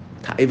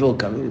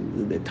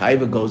 The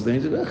Taiva goes there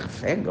and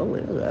says,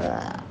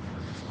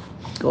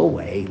 go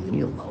away, leave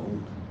me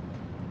alone.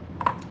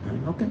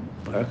 Okay,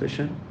 Baruch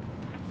Hashem.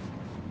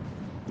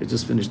 I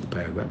just finished the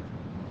paragraph.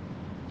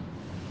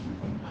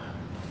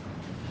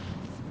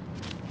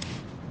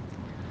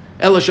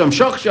 Elasham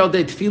shoch shal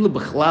de tefila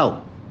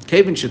b'chlal.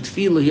 Kevin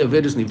shetfila hi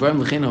avedas nivarim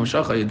l'chein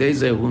hamshach hayidei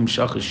zeh hu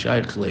hamshach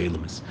shaykh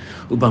le'elamis.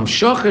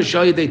 Ubamshach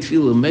shayidei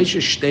tefila meisha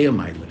shtei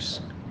amailers.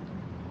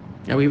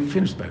 Now we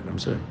finished the paragraph. I'm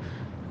sorry.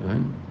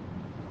 Right?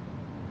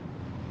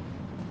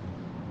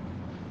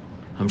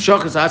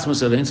 Hamshachas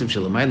atzmas aleinsem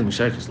shel amaylim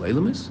shaychus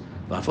le'elamis.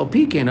 V'afal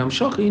pikein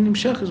hamshach yinim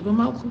shaychus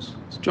b'malchus.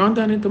 It's drawn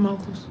down into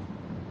malchus.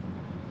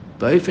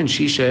 Ba'ifin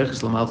shi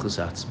shaychus l'malchus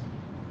atzma.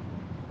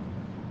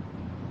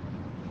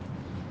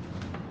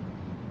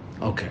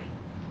 Okay.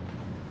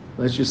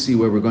 let's just see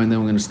where we're going. Then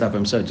we're going to stop.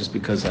 I'm sorry, just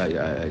because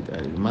I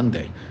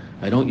Monday,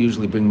 I don't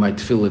usually bring my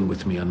tefillin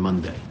with me on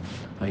Monday.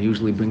 I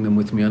usually bring them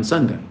with me on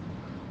Sunday,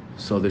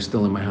 so they're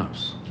still in my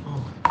house,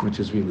 which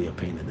is really a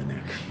pain in the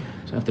neck.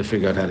 So I have to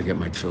figure out how to get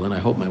my tefillin. I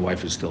hope my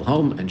wife is still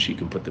home and she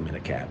can put them in a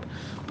cab.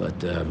 But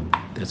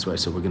that's why I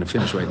said we're going to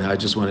finish right now. I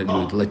just wanted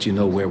to let you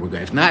know where we're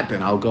going. If not,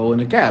 then I'll go in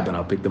a cab and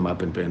I'll pick them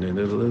up and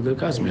it'll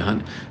cost me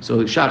 100. So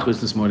shachris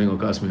this morning will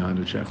cost me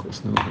 100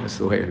 shekels. No, that's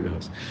the way it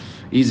goes.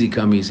 Easy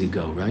come, easy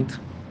go, right?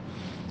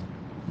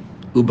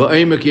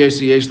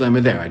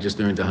 There. I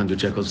just earned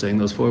 100 shekels saying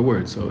those 4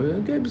 words. So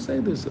okay, say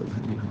this.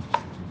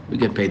 We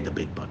get paid the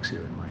big bucks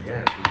here in my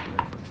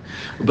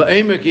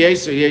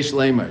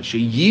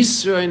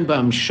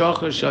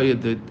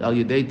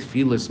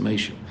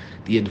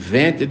the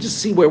advantage, just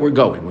see where we're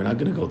going. We're not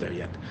going to go there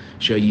yet.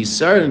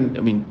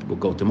 We'll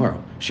go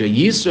tomorrow.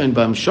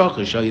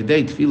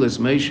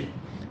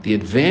 The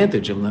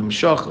advantage of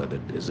Lamshocha,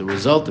 that is a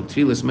result of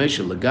Tfilas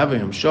Mesha, Lagave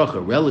Amshocha,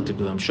 relative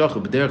to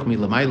Lamshocha, B'derech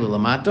Milamayla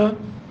Lamata,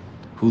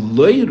 who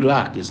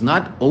loyrak is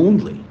not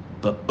only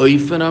but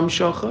oifen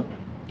Amshocha,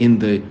 in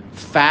the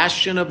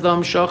fashion of the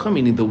Amshocha,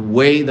 meaning the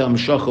way the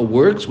Amshocha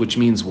works, which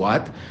means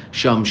what?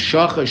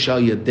 Shamshocha shal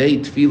yadei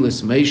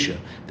Tfilas Mesha,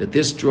 that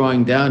this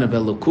drawing down of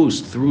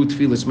Elokus through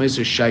Tfilas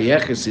Mesha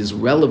Shayeches is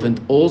relevant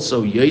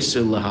also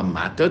Yeser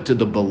Lahamata, to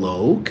the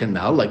below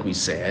canal, like we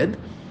said.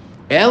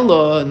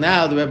 Ella,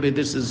 now the Rebbe,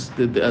 this is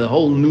the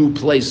whole new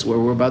place where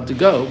we're about to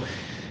go,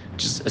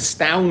 which is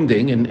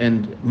astounding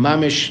and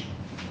mamish,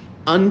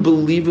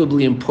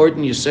 unbelievably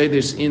important. You say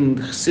this in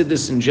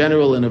Chassidus in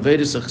general and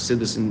Avedis of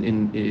Chassidus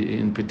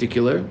in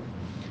particular.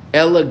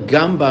 Ella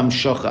gamba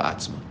hamshocha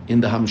atzma, in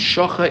the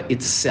hamshocha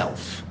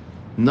itself,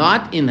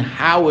 not in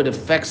how it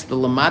affects the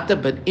lamata,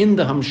 but in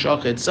the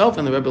hamshocha itself.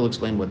 And the Rebbe will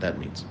explain what that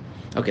means.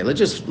 Okay, let's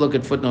just look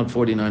at footnote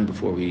 49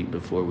 before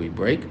we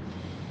break.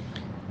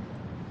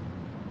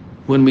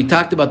 When we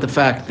talked about the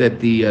fact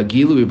that the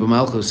Gilui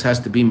b'Malchus has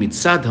to be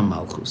mitzad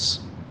HaMalchus,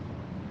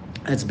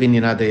 that's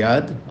binyan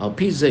adayad, al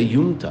pi ze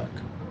yumtak,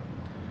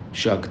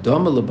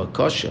 shakdoma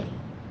lebakosha.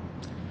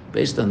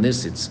 Based on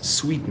this, it's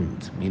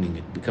sweetened, meaning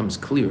it becomes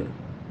clear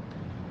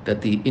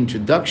that the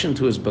introduction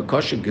to his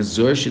bakosha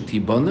gezor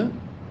shetibona,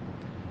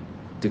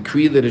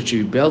 decree that it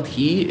should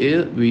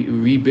be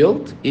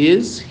rebuilt,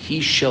 is he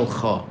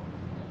shelcha,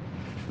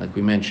 like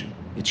we mentioned,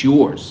 it's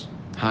yours.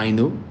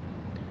 Hainu.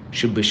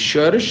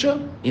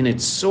 Shebesharisha, in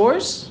its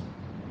source,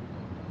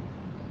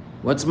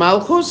 what's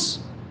Malchus?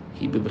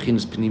 He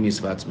bebechinas pnimius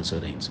v'atzmas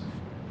ha'reinsav.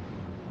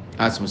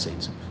 Atzmas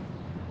ha'reinsav.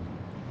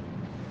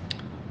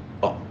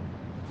 Oh.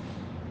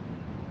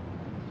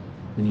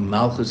 Meaning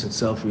Malchus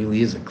itself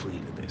really is a kli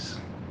to this.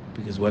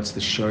 Because what's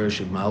the sharish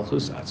of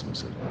Malchus?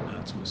 Atzmas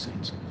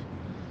ha'reinsav.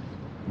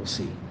 We'll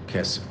see.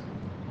 Keser.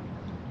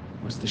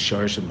 What's the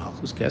sharish of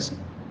Malchus? Keser.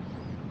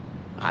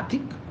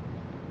 Atik.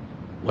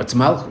 What's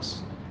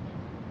Malchus?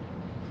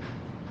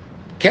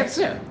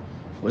 Ketzer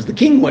was the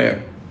king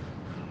wear.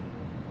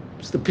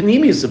 It's the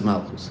panemius of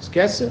Malchus. It's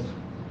Ketzer.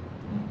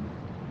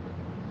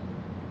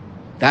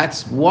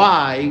 That's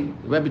why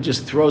the Rebbe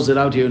just throws it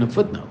out here in a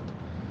footnote.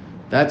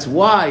 That's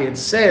why it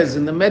says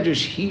in the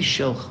Medrash, he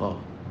shelcha.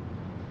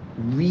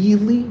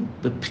 Really,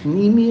 the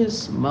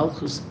panemius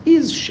Malchus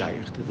is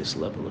shaykh to this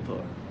level of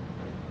awe.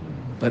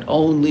 But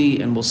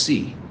only, and we'll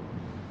see.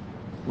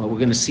 What we're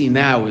going to see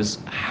now is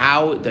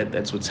how,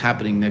 that's what's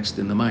happening next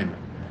in the minor.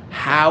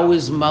 How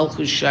is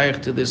Malchus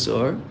shaykh to this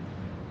or?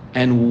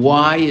 And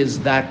why is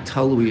that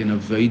talui in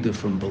Aveda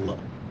from below?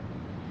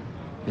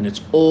 And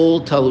it's all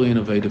talui in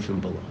Aveda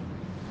from below.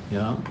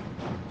 Yeah?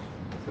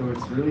 So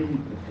it's really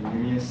the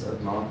panemius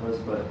of Malchus,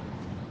 but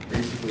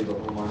basically the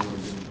whole minor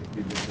would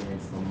be the same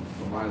as the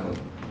minor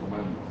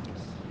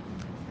Malchus.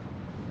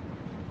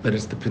 But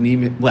it's the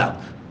panemius,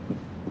 well,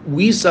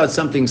 we saw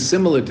something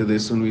similar to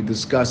this when we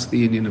discussed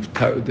the Indian of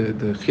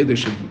the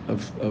Chiddush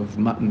of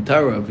Matan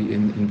Torah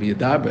in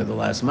V'yadabra, the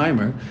last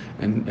mimer,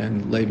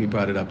 and Levi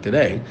brought it up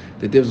today.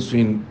 The difference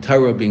between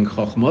Torah being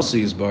Chochmos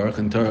Yisbarach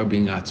and Torah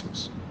being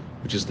Atzmos,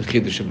 which is the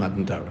Chiddush of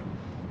Matan Torah.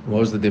 What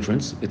was the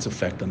difference? Its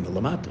effect on the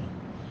Lamata.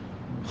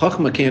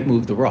 Chochma can't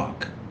move the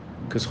rock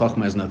because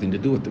Chochma has nothing to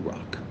do with the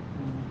rock.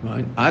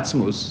 Right?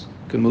 Atzmos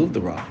can move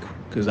the rock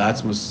because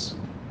Atzmos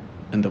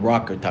and the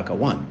rock are taka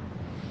one.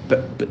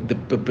 But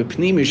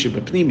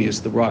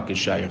Pnimius, the rock is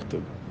shaykh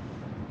to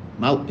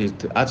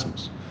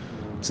Atzmos.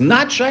 It's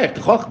not shaykh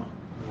to Chochmah.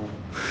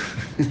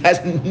 It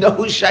has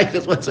no shaykh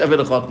whatsoever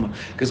to Chochmah.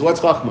 Because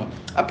what's Chochmah?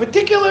 A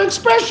particular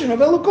expression of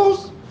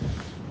Elokus.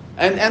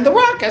 And the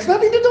rock has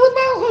nothing to do with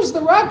Malchus.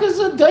 The rock is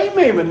a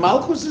daimim, and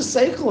Malchus is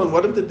seichel, and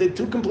what if they're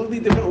two completely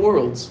different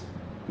worlds?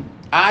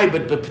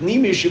 But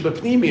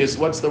Pnimius,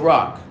 what's the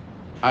rock?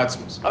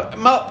 Atzmos.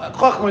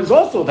 Chochmah is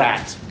also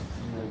that.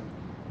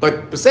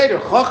 But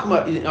Beseder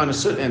Chochmah on a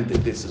certain, and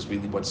this is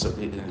really what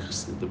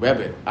the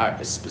Rebbe,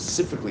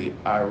 specifically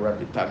our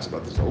Rebbe talks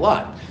about this a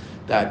lot,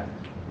 that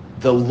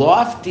the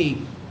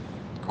lofty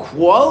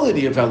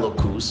quality of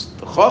Elokus,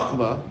 the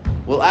Chochmah,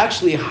 will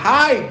actually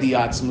hide the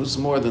Atzmus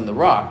more than the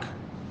rock.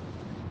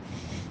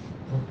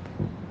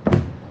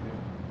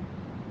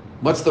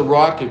 What's the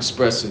rock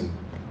expressing?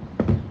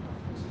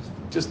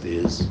 Just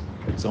is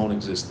its own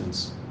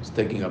existence. It's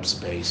taking up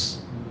space.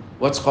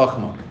 What's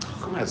Chachma?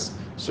 Chachma has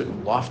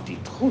certain lofty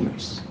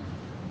tunas.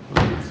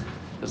 Right?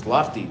 There's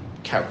lofty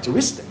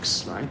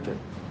characteristics, right, that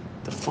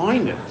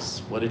define it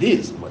as what it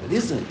is and what it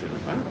isn't.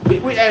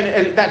 Right?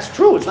 And that's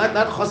true. It's not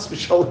chas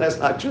v'sholem. That's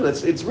not true.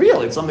 It's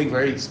real. It's something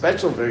very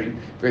special, very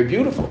very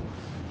beautiful.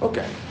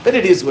 Okay, but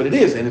it is what it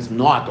is, and it's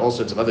not all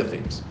sorts of other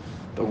things.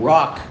 The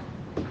rock,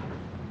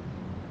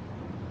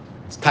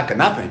 it's taka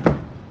nothing.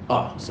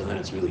 Oh, so then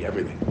it's really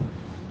everything.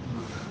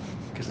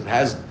 Because it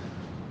has,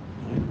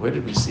 right, where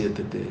did we see it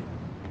today?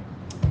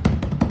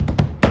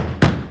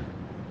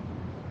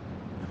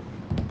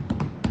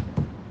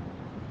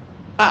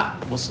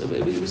 We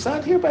saw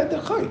it here by the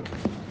chayk,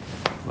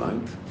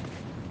 right?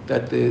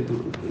 That the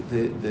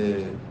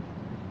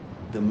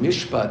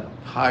mishpat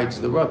hides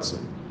the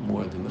ratzon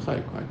more than the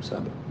chayk, right? We saw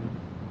that.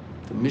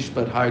 The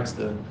mishpat hides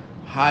the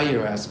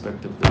higher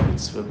aspect of the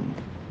mitzvah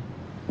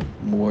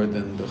more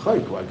than the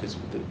chayk, right? Because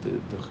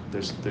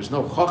there's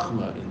no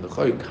chachma in the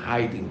chayk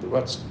hiding the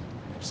ratzon.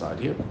 Side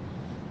here,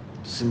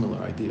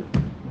 similar idea.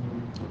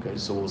 Okay,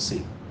 so we'll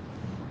see.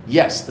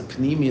 Yes, the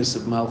pneumius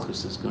of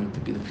Malchus is going to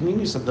be, the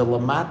pneumius of the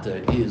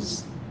Lamata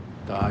is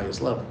the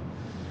highest level.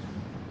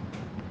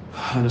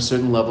 On a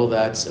certain level,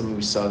 that's, I mean,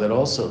 we saw that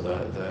also,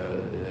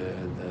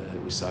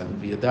 we saw it in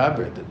Via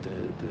Dabra, that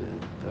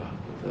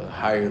the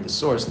higher the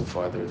source, the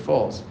farther it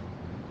falls.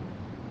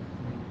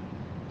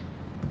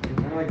 It's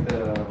kind of like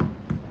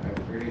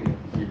I'm reading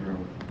the Hebrew,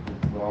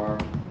 the var.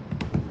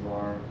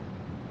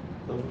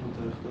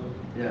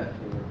 Yeah.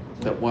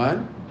 That what?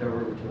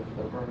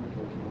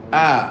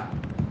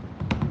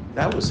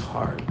 That was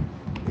hard.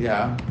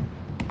 Yeah.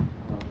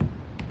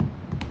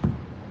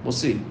 We'll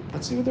see.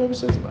 Let's see what the Rebbe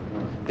says about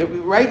it.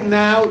 Right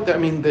now, I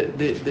mean,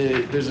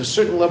 there's a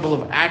certain level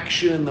of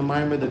action in the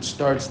Maimer that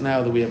starts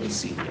now that we haven't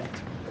seen yet.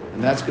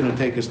 And that's going to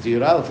take us to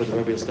Yud Aleph, where the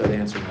Rebbe will start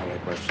answering all our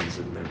questions.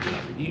 And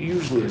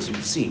usually, as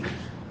you've seen,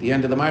 the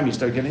end of the Maimer, you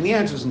start getting the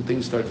answers and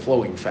things start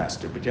flowing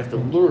faster. But you have to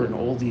learn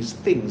all these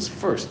things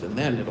first, and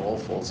then it all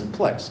falls in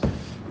place.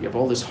 You have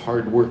all this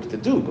hard work to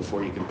do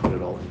before you can put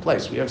it all in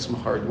place. We have some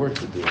hard work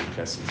to do in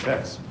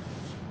Chassidus.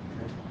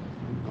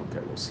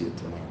 Okay, we'll see it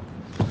tomorrow.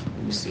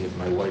 Let me see if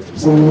my wife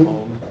is at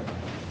home.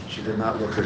 She did not look at